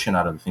promotion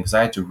out of the thing because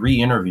I had to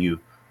re-interview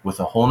with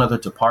a whole other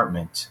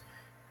department.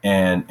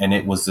 And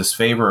it was this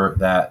favor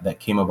that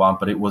came about.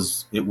 But it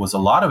was a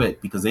lot of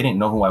it because they didn't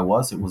know who I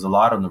was. It was a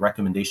lot of the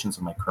recommendations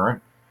of my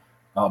current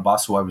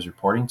boss who I was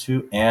reporting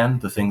to,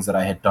 and the things that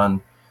I had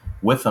done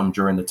with them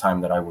during the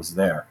time that I was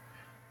there.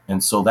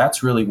 And so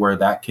that's really where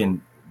that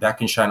can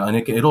shine, and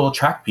it'll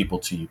attract people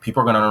to you.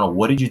 People are going to know,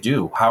 what did you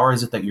do? How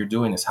is it that you're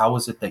doing this? How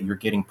is it that you're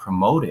getting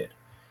promoted?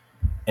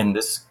 And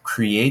this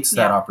creates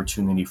that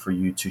opportunity for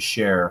you to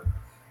share,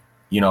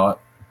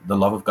 the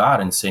love of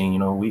God and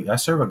saying, I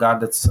serve a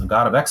God that's a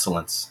God of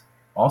excellence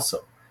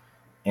also.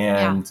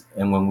 And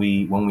when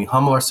we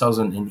humble ourselves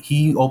and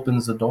he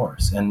opens the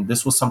doors. And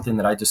this was something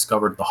that I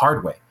discovered the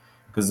hard way,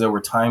 because there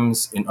were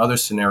times in other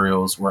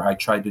scenarios where I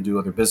tried to do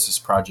other business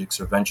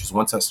projects or ventures.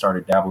 Once I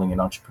started dabbling in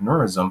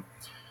entrepreneurism,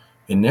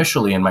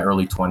 initially in my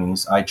early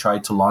 20s, I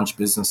tried to launch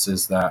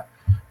businesses that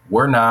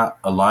were not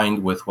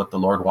aligned with what the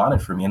Lord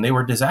wanted for me, and they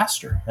were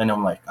disaster. And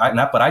I'm like,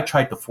 but I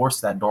tried to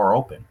force that door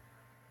open.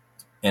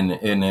 And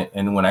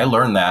when I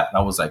learned that,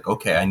 I was like,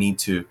 okay, I need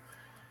to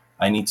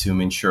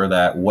ensure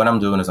that what I'm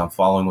doing is I'm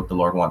following what the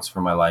Lord wants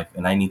for my life,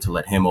 and I need to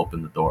let him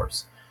open the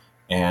doors.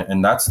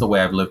 And that's the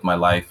way I've lived my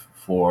life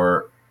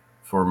for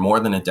more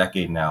than a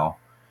decade now.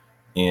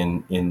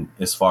 in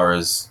as far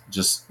as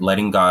just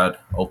letting God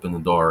open the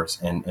doors,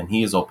 and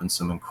He has opened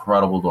some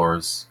incredible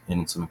doors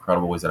in some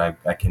incredible ways that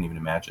I can't even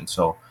imagine.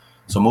 So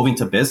moving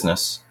to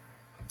business,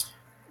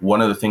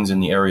 one of the things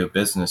in the area of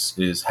business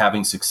is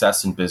having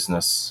success in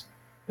business,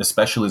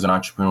 especially as an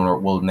entrepreneur,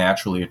 will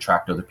naturally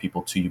attract other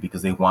people to you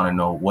because they want to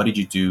know, what did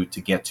you do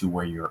to get to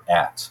where you're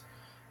at?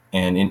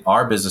 And in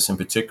our business in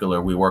particular,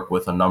 we work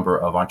with a number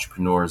of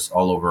entrepreneurs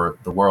all over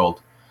the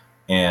world,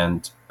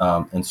 and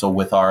so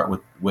with our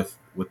with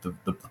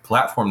the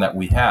platform that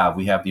we have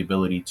the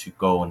ability to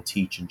go and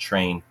teach and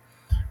train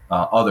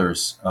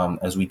others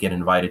as we get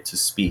invited to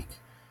speak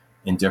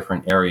in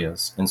different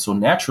areas. And so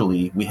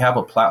naturally, we have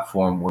a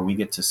platform where we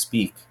get to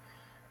speak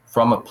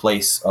from a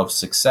place of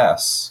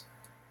success,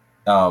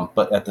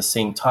 but at the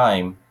same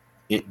time,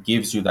 it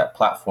gives you that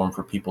platform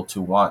for people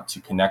to want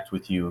to connect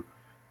with you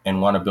and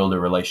want to build a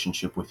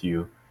relationship with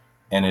you.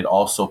 And it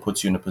also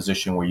puts you in a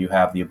position where you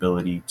have the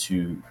ability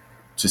to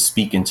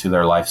speak into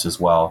their lives as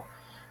well,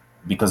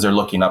 because they're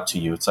looking up to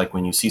you. It's like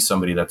when you see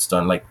somebody that's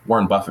done, like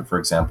Warren Buffett, for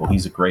example,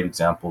 he's a great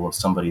example of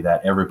somebody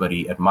that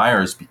everybody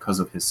admires because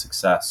of his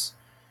success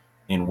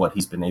in what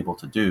he's been able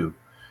to do.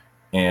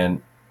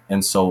 And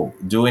and so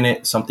doing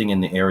it something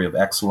in the area of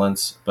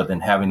excellence, but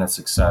then having that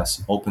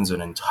success opens an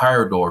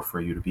entire door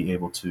for you to be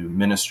able to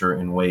minister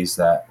in ways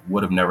that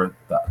would have never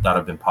that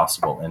have been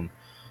possible. And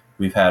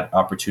we've had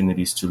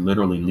opportunities to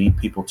literally lead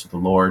people to the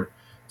Lord,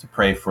 to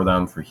pray for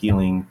them for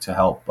healing, to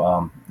help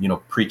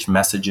preach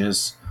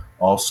messages.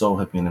 Also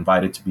have been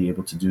invited to be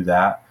able to do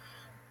that,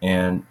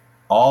 and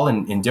all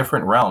in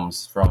different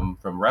realms, from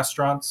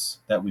restaurants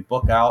that we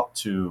book out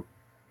to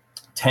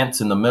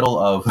tents in the middle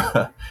of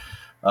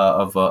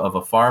of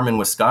a farm in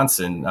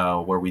Wisconsin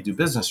where we do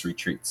business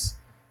retreats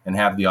and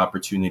have the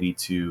opportunity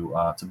to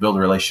build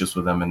relationships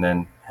with them, and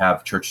then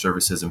have church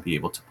services and be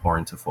able to pour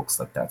into folks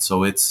like that.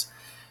 So it's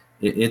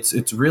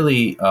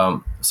really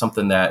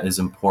something that is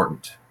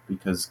important,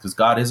 because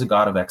God is a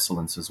God of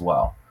excellence as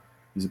well.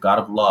 He's a God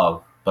of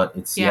love, but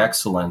it's the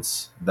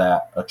excellence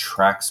that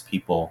attracts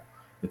people.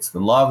 It's the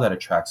love that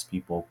attracts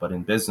people. But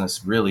in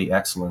business, really,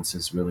 excellence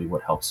is really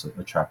what helps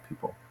attract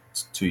people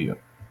to you.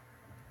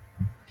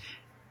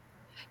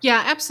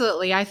 Yeah,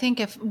 absolutely. I think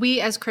if we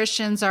as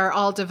Christians are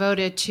all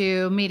devoted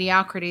to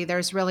mediocrity,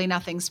 there's really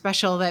nothing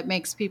special that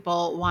makes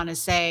people want to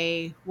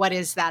say, what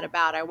is that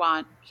about? I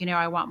want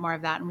more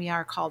of that. And we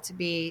are called to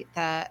be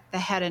the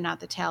head and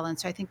not the tail. And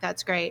so I think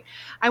that's great.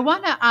 I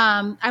want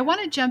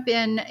to jump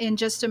in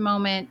just a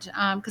moment,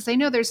 because I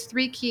know there's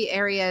three key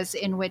areas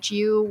in which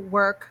you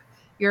work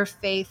your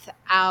faith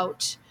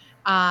out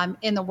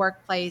in the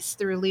workplace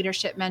through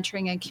leadership,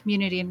 mentoring, and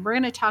community. And we're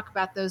going to talk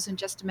about those in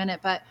just a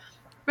minute. But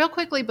real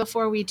quickly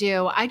before we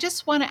do, I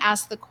just want to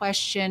ask the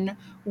question,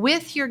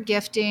 with your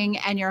gifting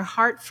and your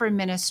heart for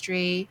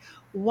ministry,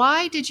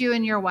 why did you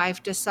and your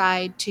wife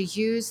decide to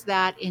use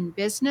that in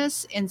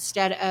business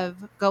instead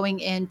of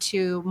going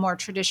into more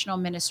traditional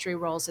ministry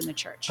roles in the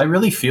church? I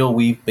really feel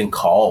we've been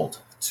called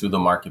to the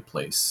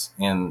marketplace,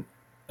 and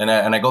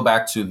I go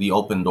back to the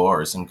open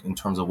doors in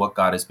terms of what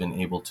God has been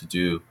able to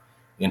do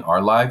in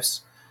our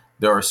lives.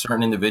 There are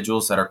certain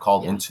individuals that are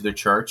called into the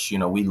church.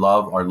 We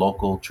love our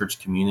local church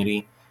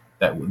community,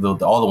 that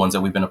all the ones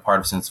that we've been a part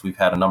of since we've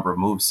had a number of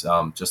moves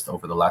just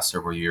over the last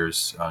several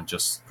years,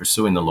 just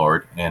pursuing the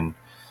Lord and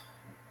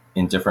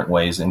in different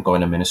ways, and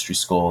going to ministry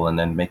school and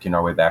then making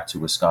our way back to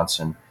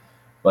Wisconsin.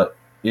 But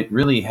it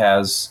really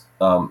has,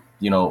 like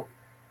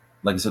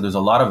I said, there's a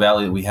lot of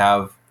value that we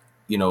have,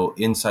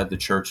 inside the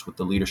church with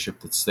the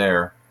leadership that's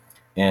there.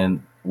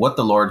 And what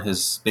the Lord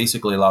has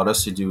basically allowed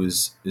us to do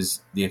is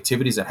the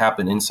activities that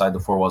happen inside the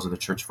four walls of the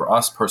church. For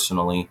us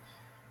personally,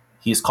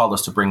 He has called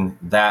us to bring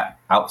that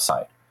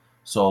outside.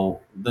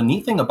 So the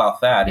neat thing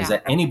about that is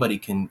that anybody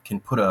can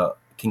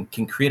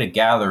create a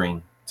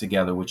gathering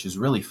together, which is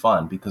really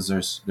fun, because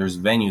there's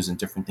venues and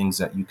different things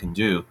that you can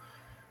do,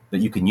 that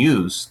you can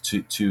use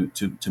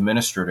to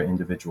minister to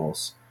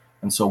individuals.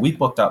 And so we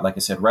booked out, like I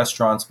said,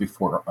 restaurants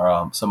before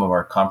some of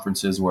our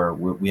conferences, where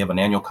we have an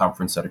annual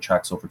conference that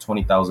attracts over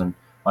 20,000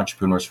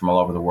 entrepreneurs from all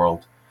over the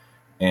world.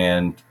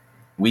 And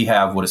we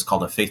have what is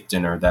called a faith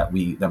dinner that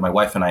my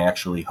wife and I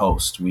actually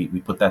host. We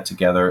put that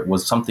together. It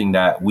was something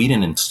that we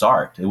didn't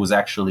start. It was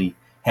actually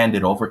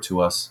handed over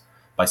to us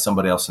by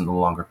somebody else who no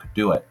longer could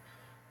do it.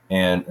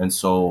 And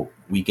so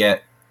we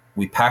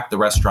pack the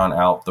restaurant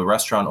out. The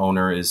restaurant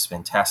owner is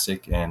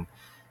fantastic, and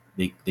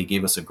they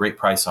gave us a great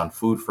price on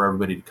food for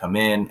everybody to come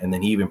in. And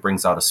then he even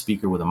brings out a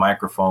speaker with a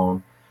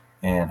microphone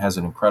and has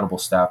an incredible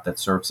staff that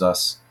serves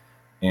us.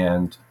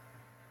 And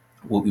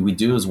what we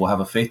do is we'll have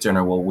a faith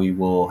dinner where we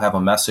will have a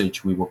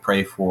message. We will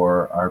pray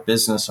for our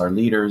business, our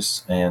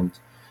leaders,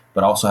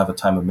 but also have a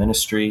time of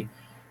ministry.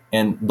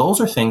 And those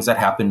are things that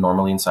happen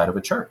normally inside of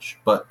a church.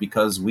 But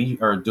because we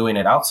are doing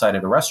it outside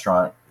at a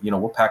restaurant,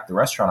 we'll pack the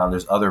restaurant on.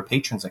 There's other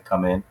patrons that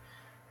come in.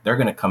 They're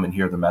going to come and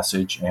hear the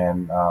message.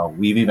 And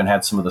we've even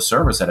had some of the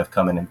servers that have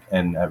come in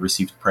and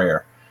received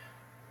prayer,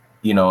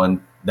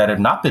 and that have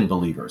not been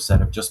believers, that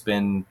have just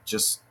been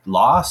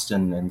lost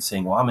and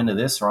saying, well, I'm into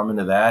this or I'm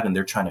into that. And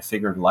they're trying to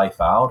figure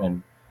life out.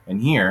 And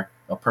here,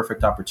 a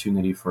perfect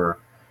opportunity for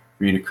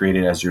you to create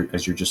it as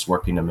you're just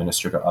working to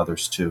minister to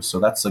others too. So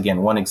that's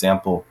again one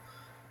example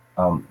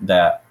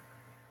that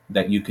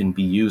you can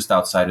be used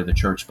outside of the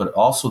church. But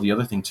also the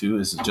other thing too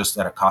is just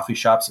at a coffee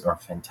shops are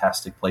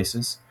fantastic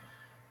places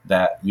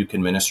that you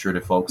can minister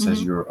to folks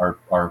as you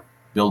are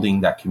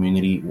building that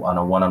community on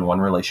a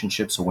one-on-one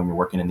relationship. So when you're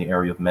working in the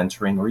area of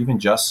mentoring or even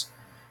just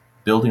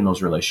building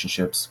those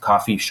relationships,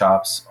 coffee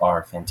shops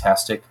are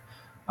fantastic.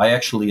 I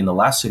actually, in the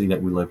last city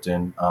that we lived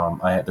in,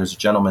 there's a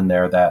gentleman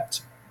there that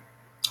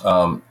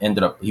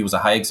ended up, he was a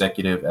high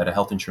executive at a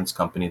health insurance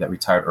company that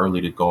retired early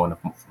to go into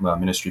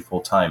ministry full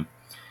time.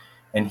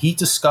 And he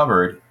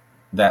discovered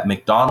that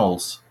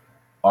McDonald's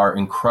are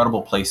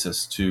incredible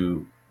places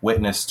to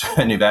witness to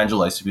and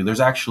evangelize to people. There's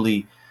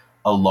actually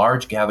a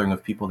large gathering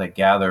of people that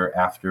gather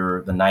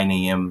after the 9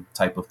 a.m.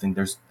 type of thing.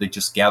 They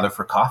just gather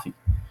for coffee.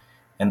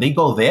 And they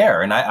go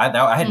there. And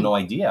I had no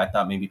idea. I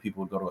thought maybe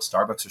people would go to a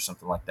Starbucks or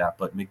something like that.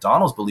 But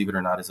McDonald's, believe it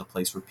or not, is a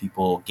place where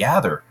people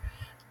gather,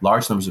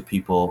 large numbers of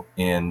people.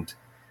 And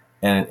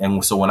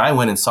so when I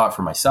went and saw it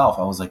for myself,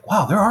 I was like,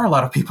 wow, there are a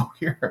lot of people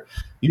here.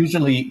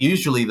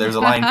 Usually there's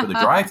a line for the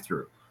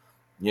drive-through.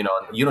 You know,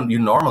 you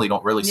normally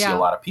don't really see a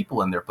lot of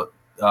people in there, but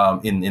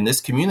in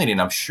this community, and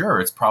I'm sure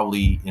it's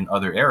probably in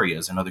other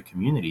areas and other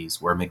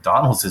communities where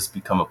McDonald's has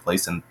become a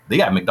place, and they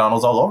got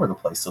McDonald's all over the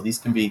place. So these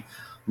can be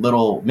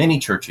little mini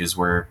churches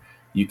where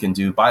you can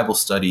do Bible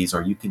studies,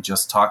 or you can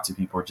just talk to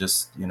people, or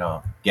just, you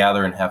know,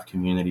 gather and have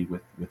community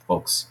with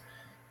folks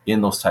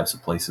in those types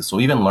of places. So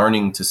even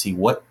learning to see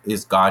what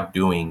is God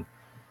doing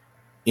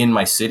in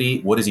my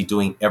city, what is he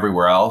doing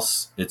everywhere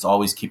else? It's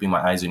always keeping my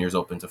eyes and ears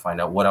open to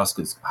find out what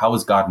else, how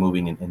is God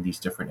moving in these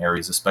different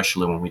areas,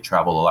 especially when we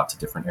travel a lot to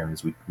different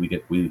areas.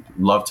 We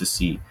love to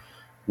see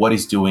what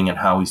he's doing and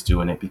how he's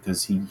doing it,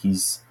 because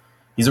he's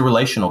a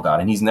relational God,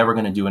 and he's never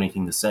going to do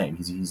anything the same.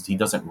 He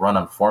doesn't run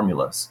on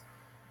formulas.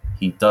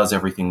 He does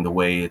everything the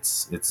way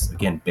it's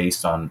again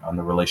based on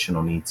the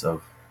relational needs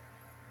of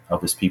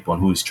his people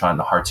and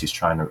the hearts he's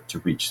trying to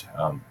reach,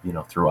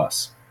 through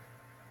us.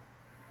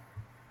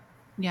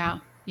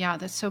 Yeah,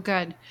 that's so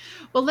good.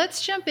 Well,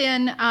 let's jump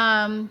in.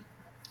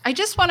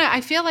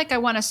 I feel like I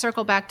want to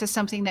circle back to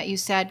something that you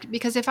said,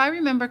 because if I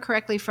remember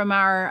correctly from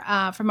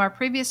our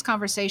previous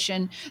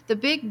conversation, the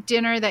big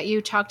dinner that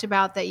you talked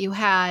about that you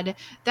had,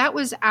 that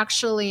was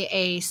actually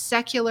a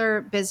secular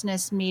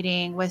business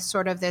meeting with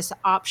sort of this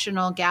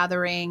optional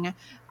gathering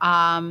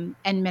and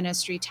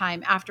ministry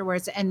time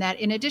afterwards. And that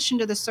in addition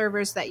to the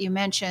servers that you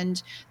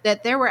mentioned,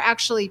 that there were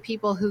actually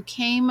people who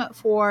came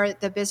for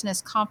the business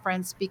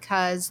conference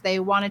because they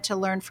wanted to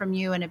learn from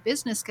you in a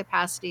business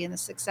capacity and the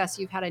success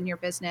you've had in your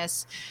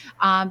business,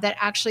 that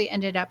actually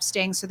ended up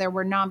staying. So there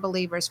were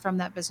non-believers from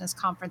that business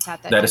conference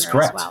at that dinner is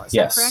correct. as well. Is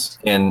yes.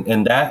 that correct?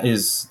 And that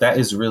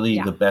is really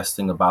the best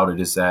thing about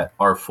it, is that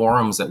our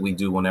forums that we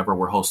do whenever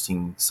we're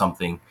hosting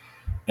something,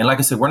 and like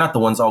I said, we're not the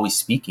ones always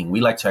speaking. We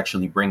like to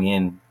actually bring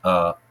in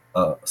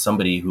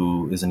somebody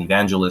who is an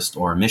evangelist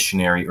or a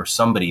missionary, or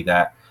somebody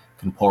that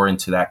can pour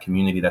into that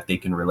community that they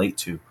can relate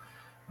to.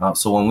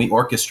 So when we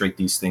orchestrate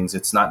these things,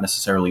 it's not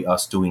necessarily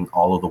us doing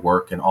all of the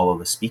work and all of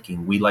the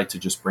speaking. We like to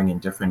just bring in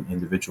different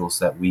individuals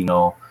that we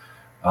know,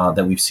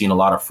 that we've seen a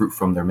lot of fruit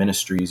from their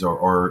ministries,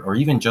 or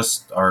even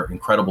just are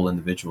incredible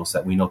individuals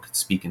that we know could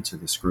speak into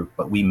this group.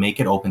 But we make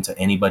it open to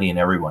anybody and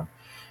everyone.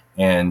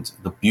 And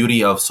the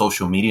beauty of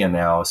social media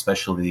now,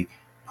 especially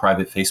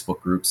private Facebook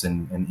groups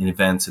and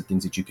events and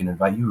things that you can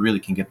invite, you really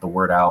can get the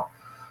word out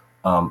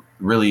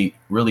really,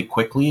 really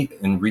quickly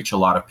and reach a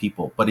lot of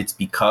people. But it's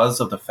because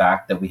of the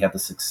fact that we have the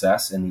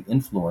success and the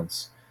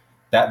influence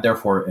that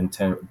therefore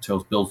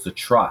builds the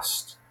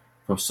trust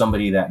from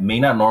somebody that may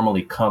not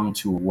normally come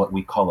to what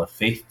we call a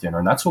faith dinner.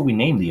 And that's what we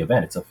name the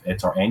event.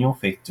 It's our annual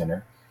faith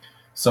dinner.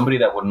 Somebody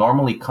that would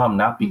normally come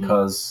not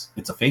because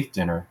it's a faith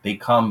dinner, they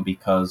come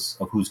because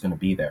of who's going to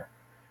be there.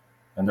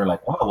 And they're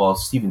like, wow, well,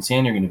 Steve and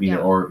Sandy are going to be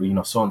there, or,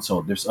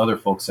 so-and-so. There's other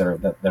folks that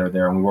are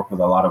there. And we work with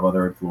a lot of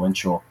other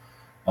influential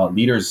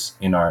leaders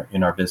in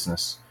our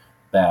business,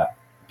 that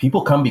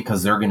people come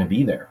because they're going to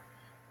be there.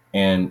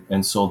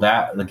 And so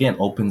that, again,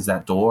 opens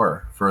that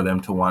door for them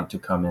to want to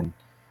come in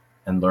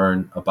and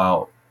learn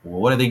about,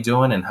 well, what are they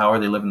doing and how are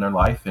they living their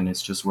life? And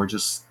it's just, we're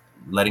just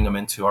letting them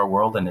into our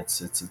world. And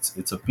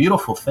it's a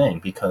beautiful thing,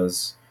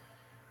 because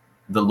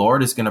the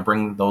Lord is going to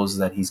bring those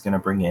that he's going to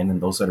bring in,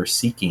 and those that are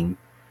seeking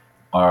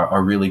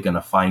are really going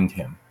to find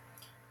him.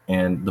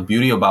 And the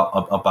beauty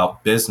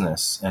about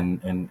business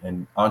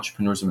and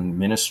entrepreneurs and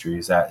ministry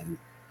is that,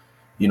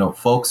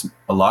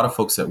 a lot of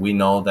folks that we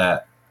know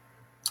that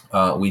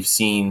we've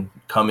seen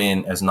come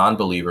in as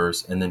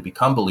non-believers and then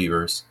become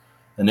believers,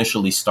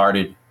 initially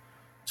started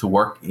to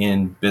work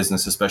in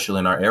business, especially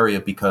in our area,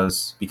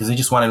 because they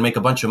just wanted to make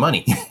a bunch of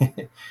money,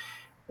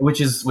 which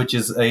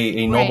is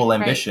a noble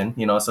ambition,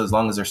 so as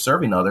long as they're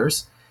serving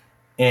others.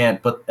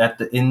 But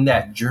in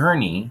that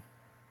journey,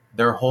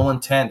 their whole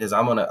intent is,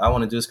 I want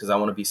to do this because I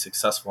want to be a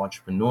successful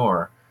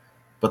entrepreneur,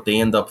 but they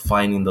end up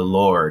finding the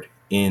Lord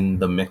in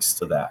the mix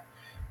to that.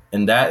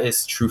 And that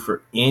is true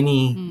for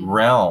any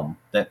realm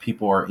that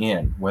people are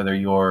in, whether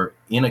you're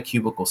in a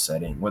cubicle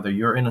setting, whether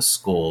you're in a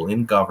school,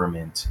 in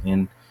government,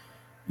 in,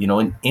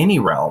 in any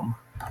realm.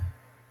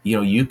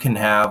 You can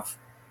have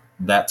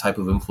that type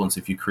of influence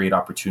if you create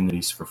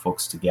opportunities for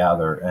folks to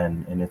gather.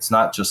 And it's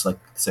not just, like I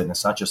said,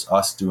 it's not just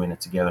us doing it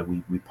together.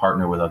 We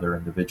partner with other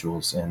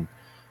individuals. And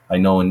I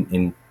know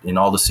in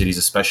all the cities,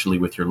 especially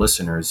with your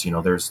listeners,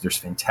 there's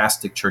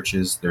fantastic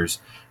churches, there's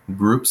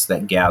groups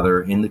that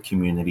gather in the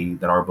community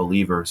that are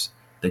believers,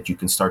 that you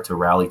can start to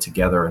rally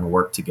together and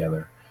work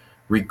together,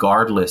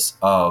 regardless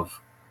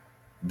of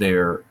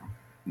their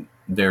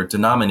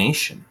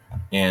denomination.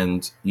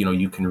 And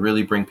you can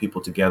really bring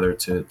people together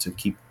to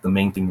keep the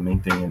main thing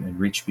and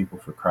reach people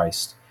for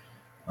Christ.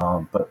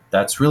 But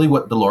that's really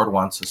what the Lord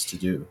wants us to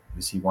do,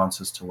 is he wants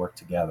us to work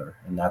together.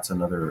 And that's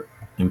another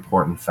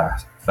important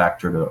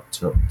factor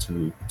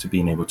to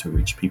being able to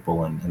reach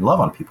people and love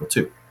on people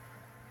too.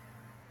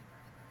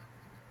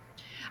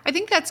 I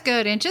think that's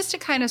good. And just to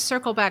kind of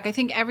circle back, I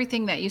think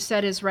everything that you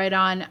said is right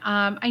on.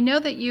 I know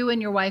that you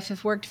and your wife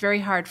have worked very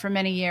hard for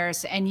many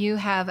years, and you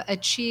have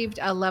achieved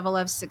a level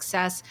of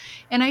success.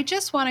 And I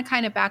just want to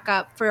kind of back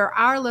up for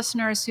our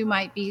listeners who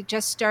might be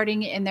just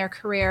starting in their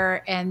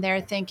career and they're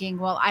thinking,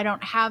 well, I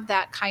don't have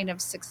that kind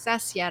of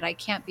success yet. I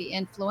can't be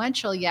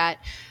influential yet.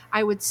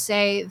 I would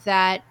say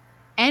that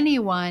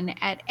anyone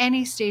at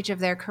any stage of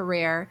their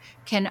career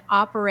can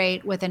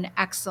operate with an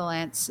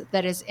excellence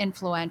that is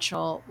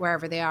influential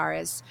wherever they are.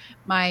 As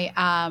my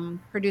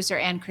producer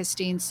Anne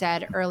Christine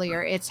said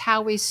earlier, it's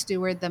how we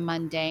steward the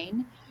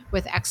mundane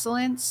with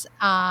excellence.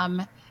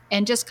 And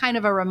just kind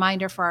of a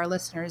reminder for our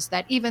listeners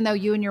that even though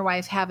you and your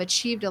wife have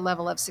achieved a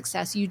level of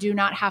success, you do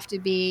not have to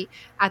be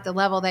at the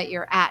level that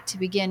you're at to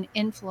begin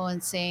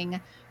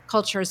influencing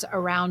cultures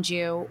around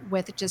you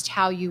with just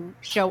how you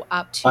show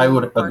up to I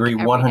would work agree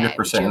every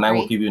 100%. day. And I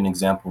will give you an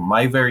example.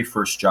 My very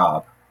first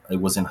job,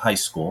 it was in high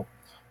school.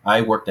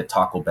 I worked at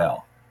Taco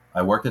Bell.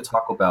 I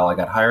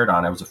got hired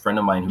on. I was a friend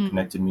of mine who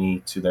connected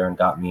me to there and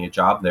got me a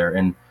job there.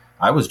 And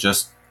I was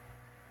just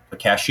a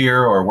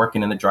cashier or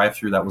working in the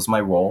drive-thru. That was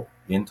my role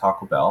in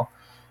Taco Bell.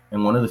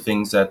 And one of the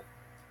things that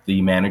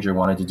the manager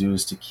wanted to do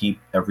is to keep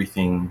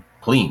everything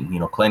clean.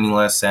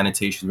 Cleanliness,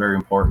 sanitation is very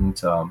important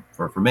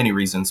for many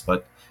reasons,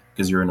 but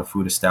because you're in a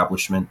food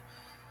establishment.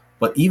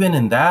 But even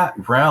in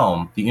that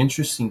realm, the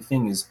interesting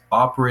thing is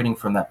operating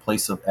from that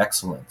place of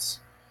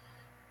excellence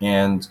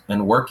and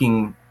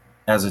working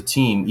as a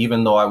team,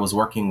 even though I was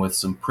working with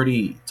some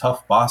pretty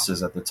tough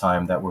bosses at the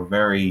time that were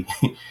very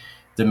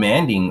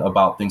demanding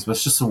about things, but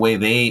it's just the way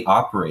they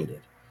operated.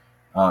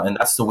 And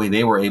that's the way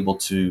they were able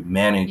to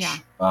manage,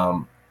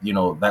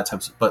 that type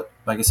of, but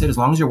like I said, as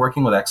long as you're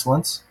working with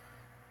excellence,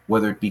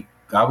 whether it be,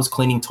 I was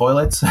cleaning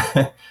toilets,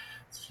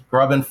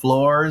 scrubbing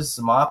floors,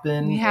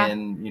 mopping,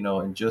 and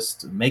and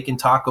just making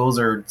tacos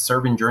or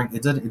serving drink.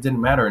 It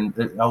didn't matter. And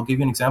I'll give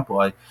you an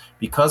example.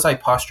 Because I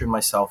postured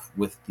myself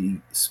with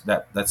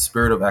that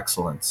spirit of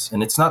excellence,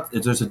 and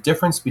there's a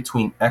difference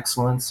between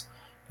excellence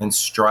and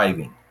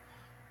striving.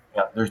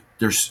 Yeah,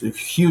 there's a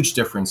huge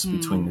difference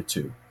between the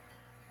two.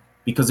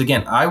 Because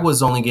again, I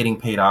was only getting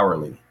paid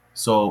hourly,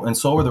 so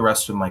were the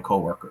rest of my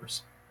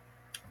coworkers.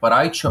 But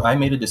I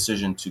made a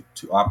decision to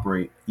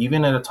operate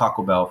even at a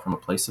Taco Bell from a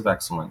place of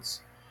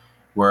excellence,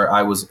 where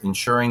I was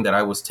ensuring that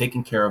I was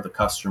taking care of the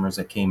customers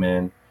that came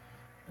in.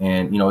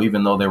 And,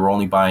 even though they were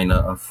only buying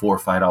a $4 or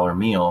 $5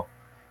 meal,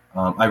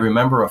 I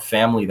remember a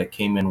family that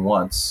came in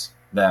once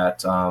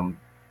that,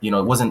 it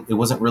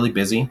wasn't really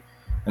busy.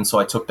 And so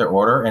I took their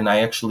order and I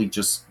actually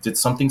just did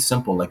something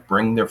simple, like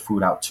bring their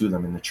food out to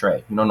them in the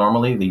tray.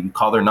 Normally you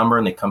call their number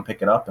and they come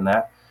pick it up and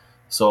that.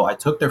 So I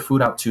took their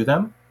food out to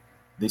them.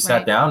 They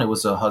sat down. It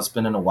was a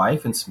husband and a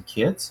wife and some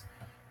kids.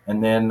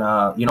 And then,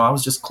 I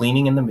was just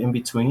cleaning in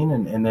between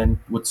and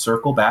then would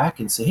circle back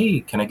and say,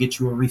 hey, can I get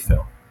you a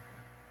refill?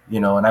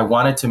 And I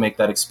wanted to make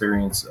that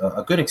experience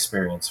a good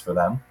experience for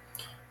them.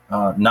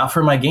 Not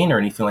for my gain or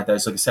anything like that.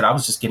 It's like I said, I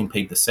was just getting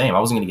paid the same. I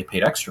wasn't going to get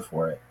paid extra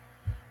for it.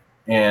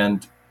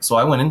 And so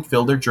I went and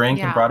filled their drink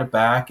and brought it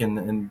back.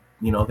 And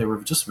they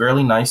were just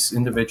really nice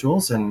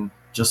individuals and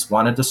just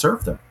wanted to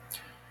serve them.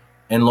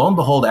 And lo and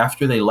behold,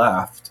 after they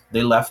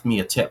left me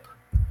a tip,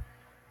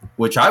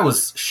 which I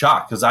was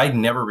shocked because I'd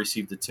never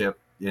received a tip,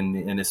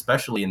 and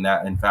especially in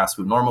fast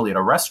food. Normally at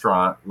a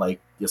restaurant, like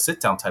a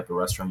sit-down type of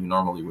restaurant, you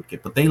normally would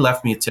get. But they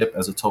left me a tip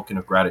as a token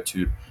of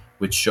gratitude,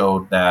 which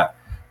showed that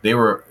they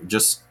were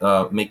just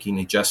making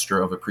a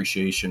gesture of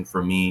appreciation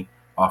for me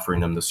offering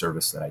them the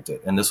service that I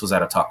did. And this was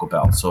at a Taco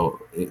Bell.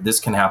 So this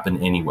can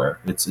happen anywhere.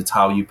 It's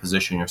how you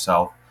position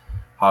yourself,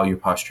 how you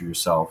posture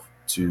yourself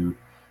to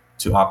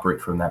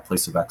operate from that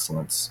place of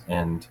excellence.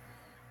 And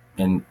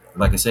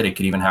like I said, it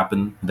could even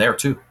happen there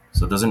too.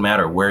 So it doesn't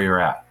matter where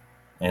you're at.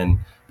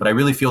 But I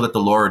really feel that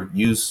the Lord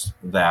used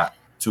that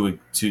to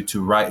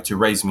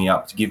raise me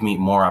up, to give me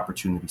more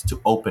opportunities, to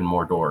open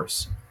more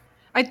doors.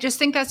 I just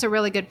think that's a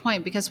really good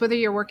point, because whether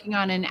you're working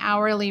on an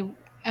hourly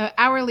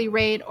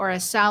rate or a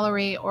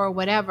salary or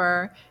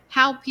whatever,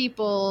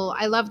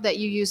 I love that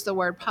you use the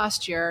word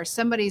posture.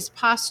 Somebody's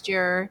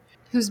posture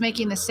who's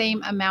making the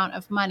same amount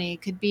of money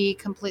could be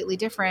completely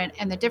different.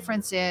 And the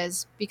difference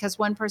is because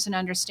one person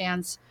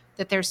understands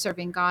that they're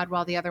serving God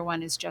while the other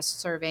one is just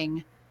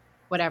serving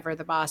whatever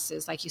the boss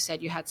is. Like you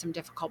said, you had some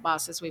difficult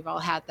bosses. We've all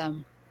had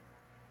them.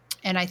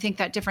 And I think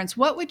that difference,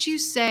 what would you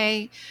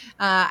say?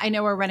 I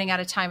know we're running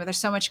out of time, but there's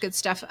so much good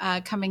stuff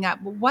coming up.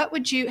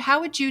 How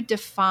would you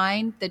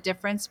define the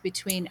difference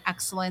between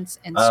excellence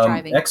and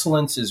striving?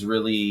 Excellence is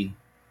really,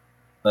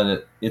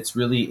 it's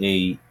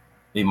really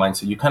a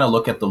mindset. You kind of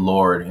look at the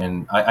Lord,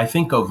 and I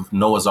think of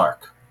Noah's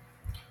Ark.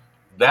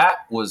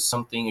 That was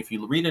something, if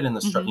you read it in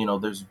the,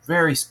 there's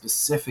very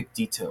specific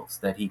details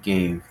that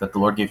that the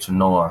Lord gave to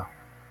Noah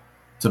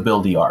to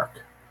build the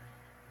ark.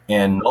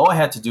 And Noah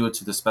had to do it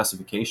to the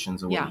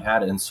specifications of what he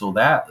had. And so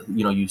that,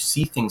 you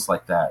see things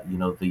like that,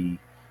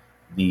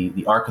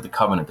 the Ark of the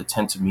Covenant, the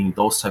tent of meeting,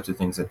 those types of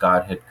things that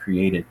God had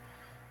created.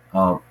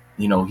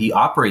 He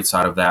operates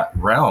out of that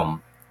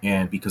realm,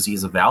 and because he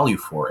has a value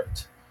for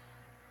it.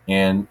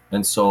 And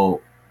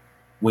so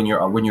when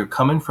you're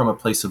coming from a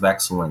place of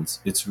excellence,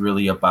 it's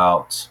really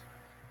about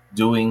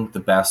doing the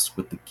best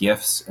with the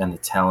gifts and the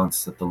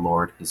talents that the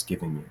Lord has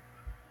given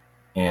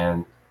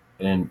you.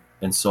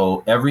 And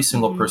so every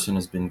single person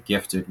has been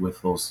gifted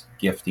with those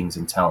giftings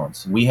and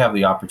talents. We have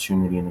the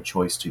opportunity and the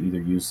choice to either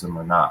use them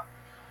or not.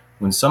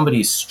 When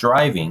somebody's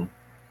striving,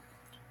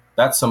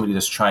 that's somebody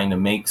that's trying to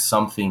make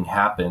something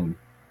happen,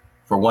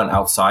 for one,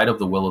 outside of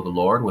the will of the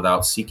Lord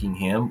without seeking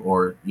him.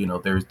 Or,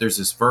 there's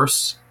this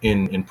verse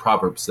in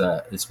Proverbs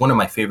that it's one of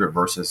my favorite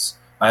verses.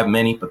 I have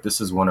many, but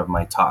this is one of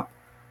my top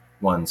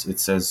ones.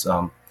 It says,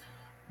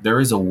 there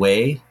is a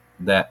way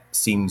that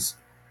seems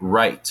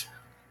right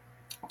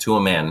to a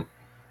man,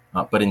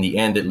 but in the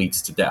end it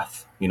leads to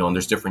death, and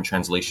there's different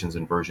translations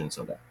and versions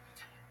of that.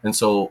 And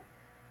so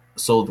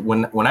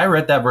when I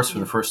read that verse for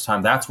the first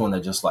time, that's one that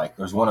just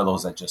there's one of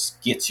those that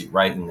just gets you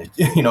right in the,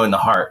 in the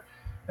heart.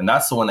 And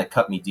that's the one that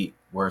cut me deep,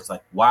 where it's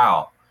like,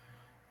 wow,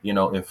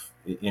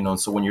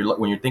 so when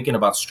you're thinking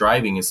about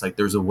striving, it's like,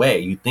 there's a way.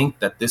 You think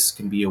that this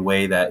can be a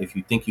way that if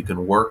you think you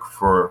can work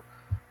for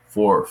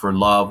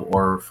love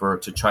or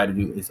to try to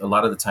do, a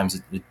lot of the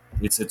times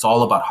it's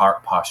all about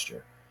heart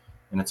posture.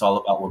 And it's all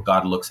about what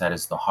God looks at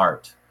as the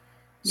heart.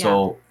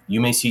 So you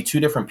may see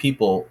two different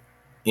people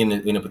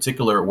in a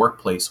particular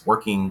workplace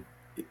working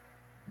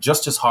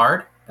just as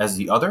hard as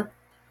the other,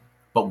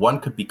 but one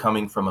could be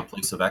coming from a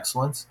place of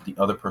excellence. The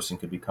other person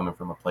could be coming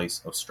from a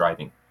place of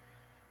striving.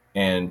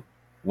 And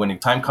when the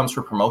time comes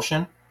for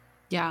promotion,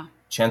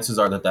 chances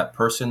are that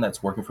person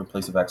that's working from a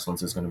place of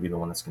excellence is going to be the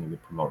one that's going to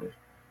get promoted.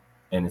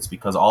 And it's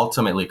because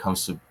ultimately it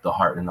comes to the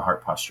heart and the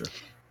heart posture.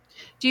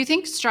 Do you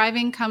think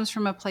striving comes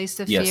from a place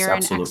of fear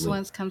and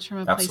excellence comes from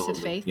a place of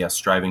faith? Yes,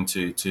 striving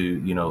to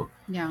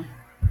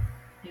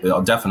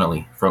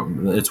definitely.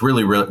 It's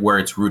really where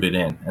it's rooted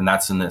in, and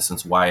that's in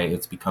essence why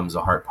it becomes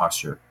a heart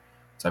posture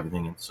type of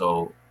thing. And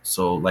so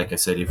like I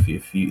said, if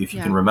you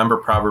can remember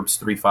Proverbs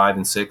 3:5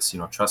 and 6,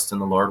 trust in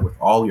the Lord with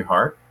all your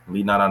heart,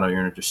 lean not on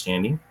your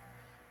understanding,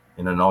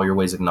 and in all your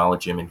ways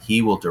acknowledge him, and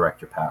he will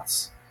direct your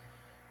paths.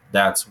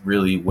 That's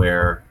really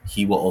where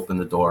he will open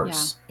the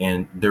doors.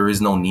 And there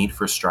is no need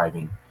for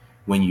striving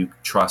when you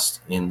trust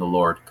in the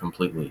Lord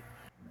completely.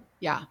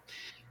 Yeah.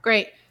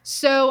 Great.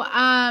 So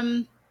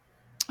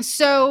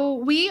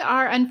we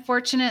are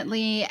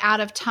unfortunately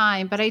out of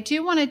time, but I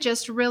do want to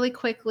just really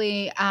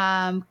quickly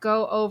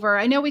go over.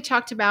 I know we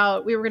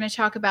were going to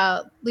talk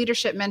about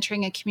leadership,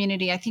 mentoring, and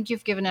community. I think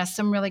you've given us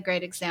some really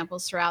great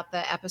examples throughout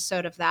the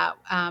episode of that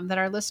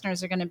our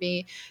listeners are going to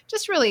be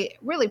just really,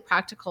 really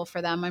practical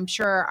for them. I'm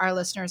sure our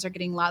listeners are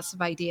getting lots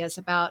of ideas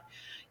about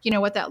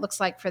what that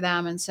looks like for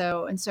them. And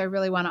so I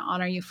really want to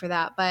honor you for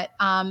that. But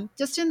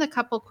just in the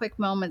couple quick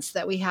moments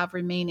that we have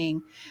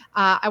remaining,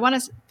 I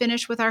want to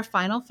finish with our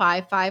final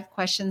five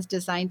questions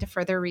designed to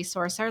further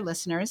resource our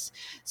listeners.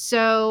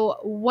 So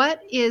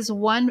what is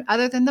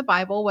other than the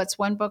Bible, what's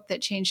one book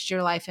that changed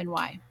your life and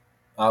why?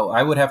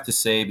 I would have to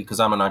say, because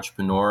I'm an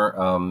entrepreneur,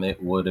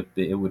 it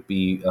would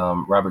be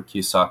Robert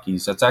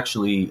Kiyosaki's. That's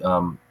actually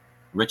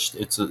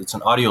it's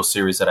an audio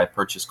series that I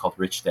purchased called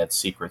Rich Dad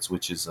Secrets,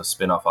 which is a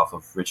spinoff off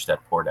of Rich Dad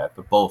Poor Dad.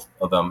 But both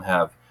of them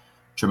have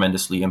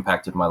tremendously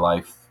impacted my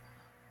life,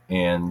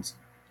 and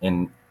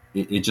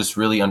it just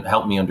really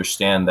helped me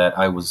understand that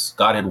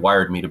God had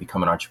wired me to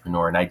become an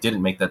entrepreneur, and I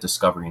didn't make that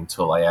discovery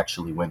until I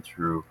actually went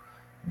through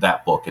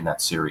that book and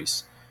that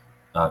series.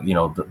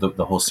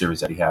 The whole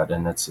series that he had,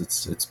 and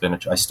it's been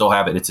I still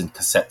have it. It's in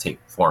cassette tape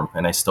form,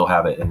 and I still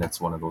have it, and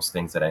it's one of those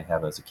things that I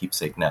have as a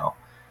keepsake now,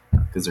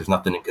 because there's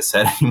nothing in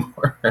cassette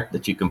anymore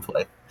that you can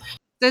play.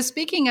 So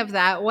speaking of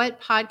that, what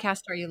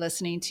podcast are you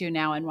listening to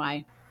now and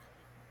why?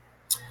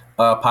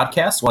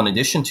 Podcasts, well, in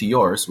addition to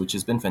yours, which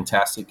has been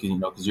fantastic,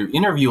 because you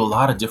interview a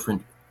lot of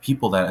different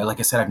people that, like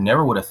I said, I've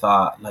never would have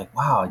thought, like,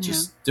 wow,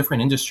 just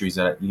different industries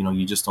that,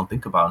 you just don't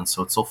think about. And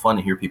so it's so fun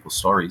to hear people's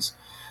stories.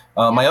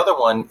 My other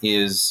one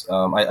is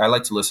I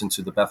like to listen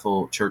to the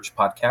Bethel Church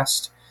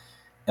podcast,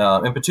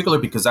 in particular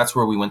because that's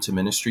where we went to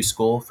ministry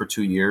school for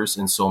 2 years.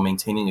 And so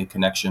maintaining a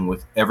connection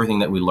with everything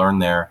that we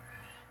learned there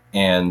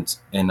And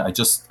I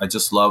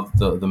just love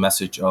the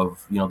message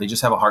of, they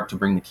just have a heart to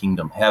bring the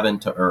kingdom, heaven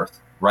to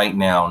earth right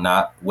now,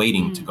 not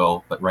waiting to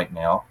go, but right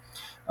now.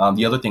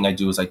 The other thing I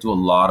do is I do a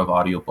lot of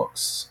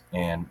audiobooks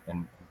and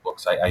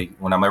books.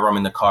 Whenever I'm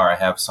in the car, I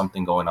have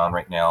something going on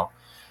right now.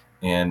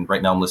 And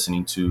right now I'm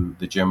listening to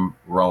the Jim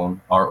Rohn,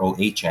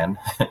 Rohn,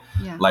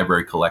 Yeah.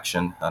 library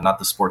collection, not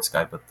the sports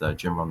guy, but the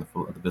Jim Rohn,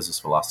 the business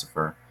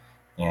philosopher,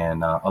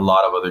 and a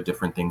lot of other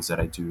different things that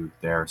I do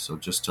there. So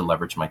just to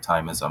leverage my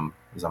time as I'm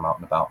out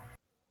and about.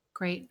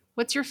 Great.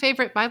 What's your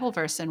favorite Bible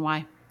verse and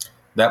why?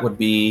 That would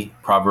be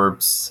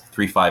Proverbs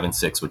 3, 5, and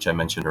 6, which I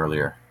mentioned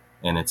earlier.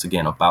 And it's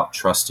again about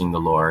trusting the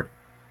Lord.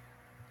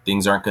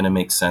 Things aren't going to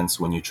make sense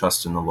when you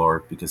trust in the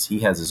Lord because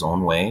He has His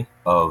own way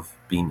of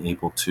being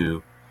able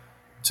to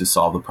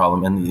solve the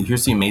problem. And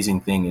here's the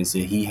amazing thing is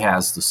that He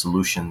has the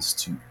solutions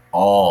to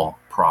all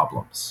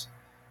problems,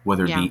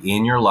 whether it be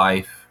in your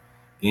life,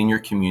 in your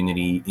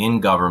community, in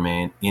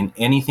government, in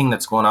anything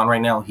that's going on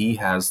right now. He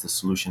has the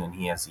solution and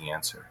He has the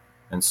answer.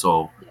 And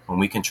so when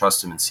we can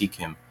trust Him and seek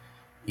Him,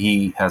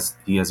 He has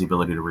the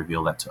ability to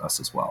reveal that to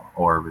us as well,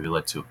 or reveal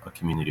it to a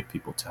community of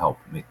people to help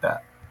make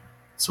that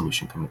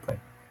solution come to play.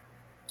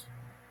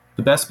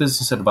 The best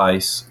business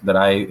advice that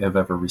I have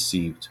ever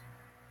received,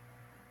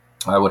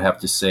 I would have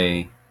to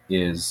say,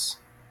 is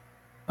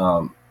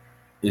um,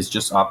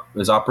 is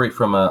operate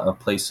from a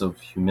place of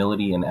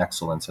humility and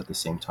excellence at the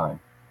same time.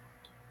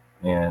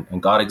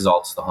 And God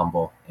exalts the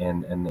humble,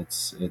 and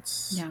it's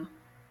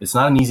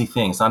not an easy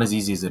thing. It's not as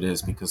easy as it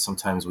is, because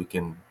sometimes we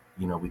can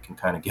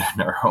kind of get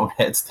in our own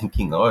heads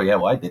thinking, oh yeah,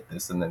 well, I did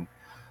this, and then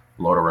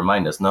the Lord will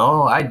remind us,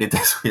 no, I did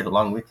this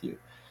along with you.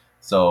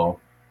 So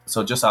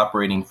just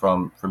operating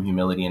from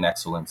humility and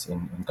excellence,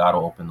 and God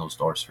will open those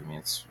doors for me.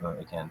 It's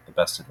again the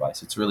best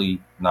advice. It's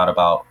really not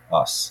about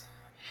us.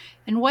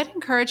 And what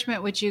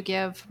encouragement would you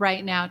give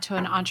right now to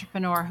an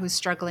entrepreneur who's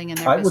struggling in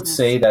their I business? would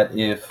say that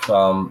if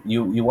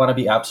you want to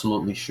be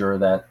absolutely sure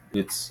that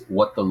it's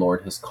what the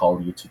Lord has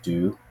called you to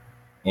do,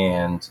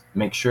 and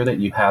make sure that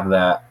you have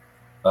that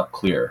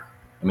clear,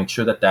 and make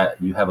sure that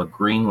you have a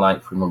green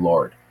light from the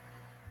Lord.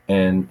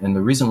 And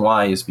the reason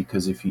why is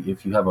because if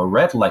you have a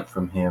red light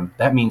from Him,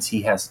 that means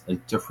He has a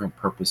different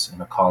purpose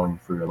and a calling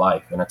for your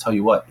life. And I tell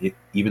you what,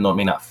 even though it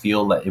may not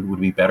feel that it would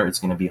be better, it's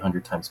going to be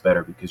 100 times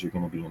better, because you're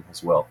going to be in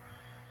His will.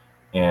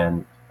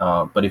 And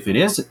but if it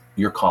is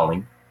your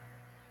calling,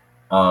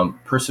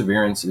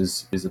 perseverance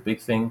is a big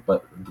thing.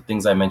 But the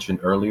things I mentioned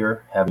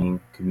earlier,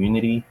 having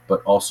community,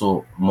 but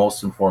also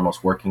most and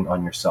foremost working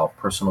on yourself,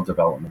 personal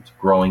development,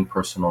 growing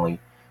personally,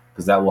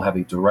 because that will have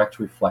a direct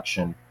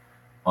reflection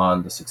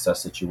on the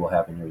success that you will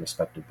have in your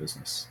respective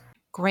business.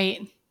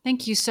 Great.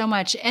 Thank you so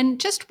much. And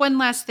just one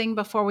last thing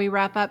before we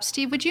wrap up.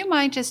 Steve, would you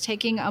mind just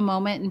taking a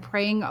moment and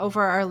praying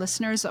over our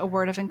listeners a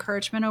word of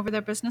encouragement over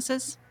their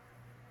businesses?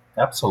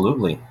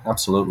 Absolutely,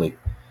 absolutely.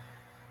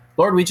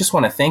 Lord, we just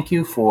want to thank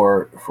you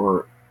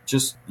for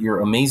just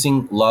your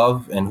amazing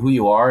love and who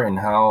you are, and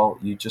how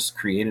you just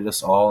created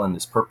us all and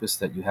this purpose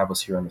that you have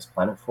us here on this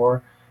planet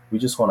for. We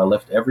just want to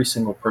lift every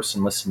single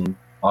person listening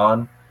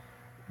on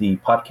the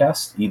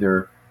podcast,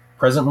 either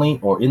presently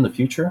or in the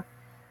future.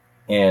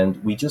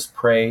 And we just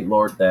pray,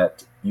 Lord,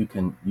 that you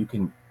can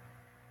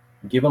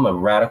give them a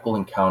radical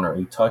encounter,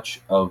 a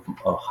touch of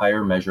a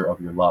higher measure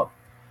of your love,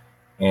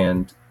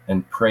 and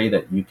pray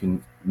that you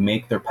can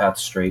make their path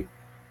straight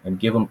and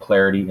give them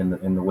clarity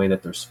in the way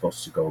that they're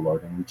supposed to go,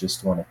 Lord. And we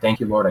just want to thank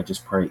you, Lord. I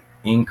just pray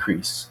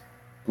increase,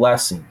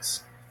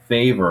 blessings,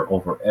 favor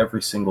over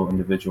every single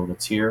individual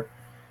that's here.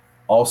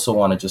 Also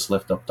want to just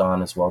lift up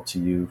Dawn as well to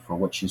you for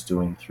what she's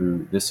doing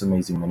through this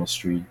amazing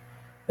ministry,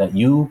 that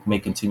you may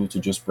continue to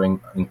just bring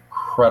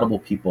incredible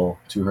people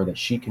to her that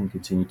she can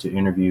continue to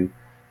interview,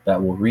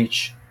 that will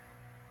reach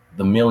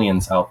the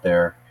millions out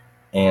there,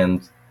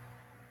 and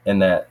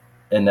and that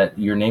and that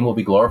your name will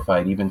be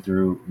glorified even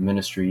through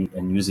ministry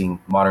and using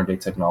modern day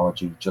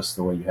technology just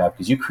the way you have,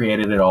 because you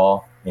created it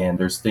all, and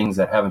there's things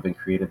that haven't been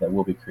created that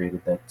will be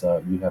created that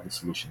you have the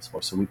solutions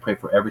for. So we pray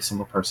for every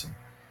single person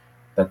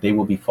that they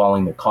will be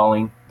following their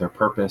calling, their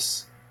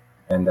purpose,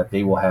 and that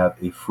they will have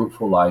a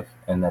fruitful life,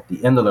 and at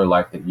the end of their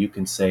life that you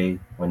can say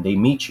when they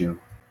meet you,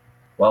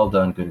 well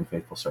done, good and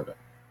faithful servant.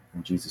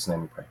 In Jesus'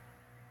 name we pray.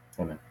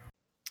 Amen.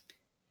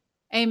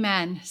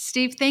 Amen.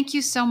 Steve, thank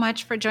you so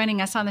much for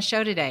joining us on the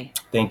show today.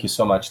 Thank you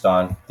so much,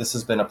 Dawn. This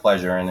has been a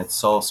pleasure, and it's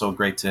so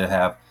great to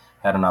have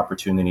had an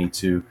opportunity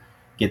to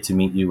get to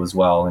meet you as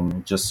well,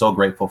 and just so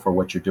grateful for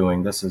what you're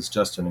doing. This is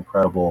just an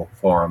incredible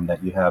forum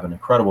that you have, an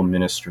incredible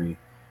ministry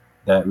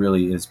that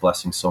really is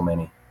blessing so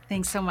many.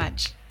 Thanks so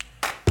much.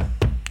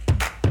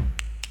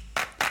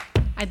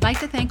 I'd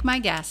like to thank my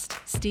guest,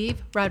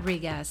 Steve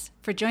Rodriguez,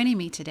 for joining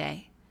me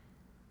today.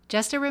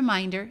 Just a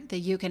reminder that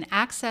you can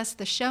access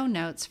the show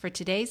notes for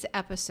today's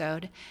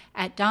episode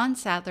at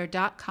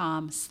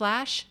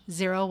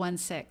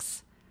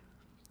donsadler.com/016.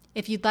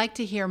 If you'd like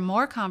to hear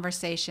more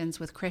conversations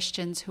with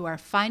Christians who are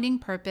finding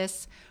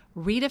purpose,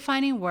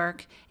 redefining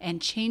work,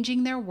 and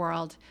changing their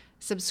world,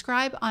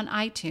 subscribe on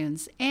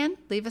iTunes and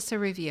leave us a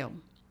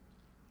review.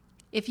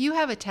 If you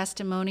have a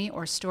testimony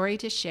or story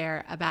to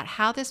share about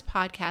how this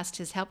podcast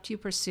has helped you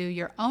pursue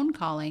your own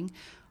calling,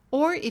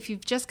 or if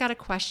you've just got a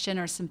question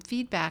or some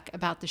feedback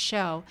about the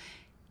show,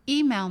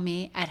 email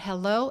me at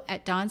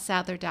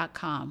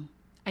hello@dawnsadler.com.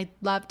 I'd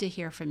love to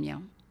hear from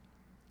you.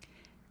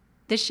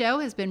 The show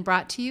has been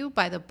brought to you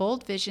by the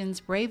Bold Visions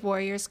Brave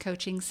Warriors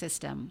coaching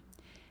system,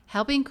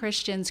 helping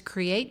Christians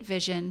create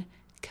vision,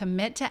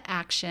 commit to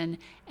action,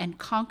 and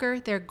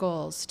conquer their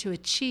goals to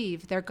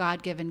achieve their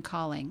God-given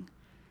calling.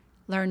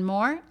 Learn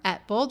more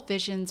at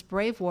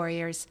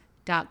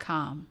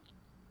boldvisionsbravewarriors.com.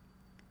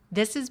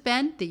 This has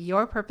been the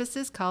Your Purpose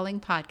is Calling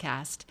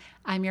podcast.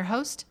 I'm your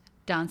host,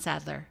 Dawn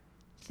Sadler.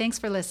 Thanks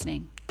for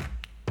listening.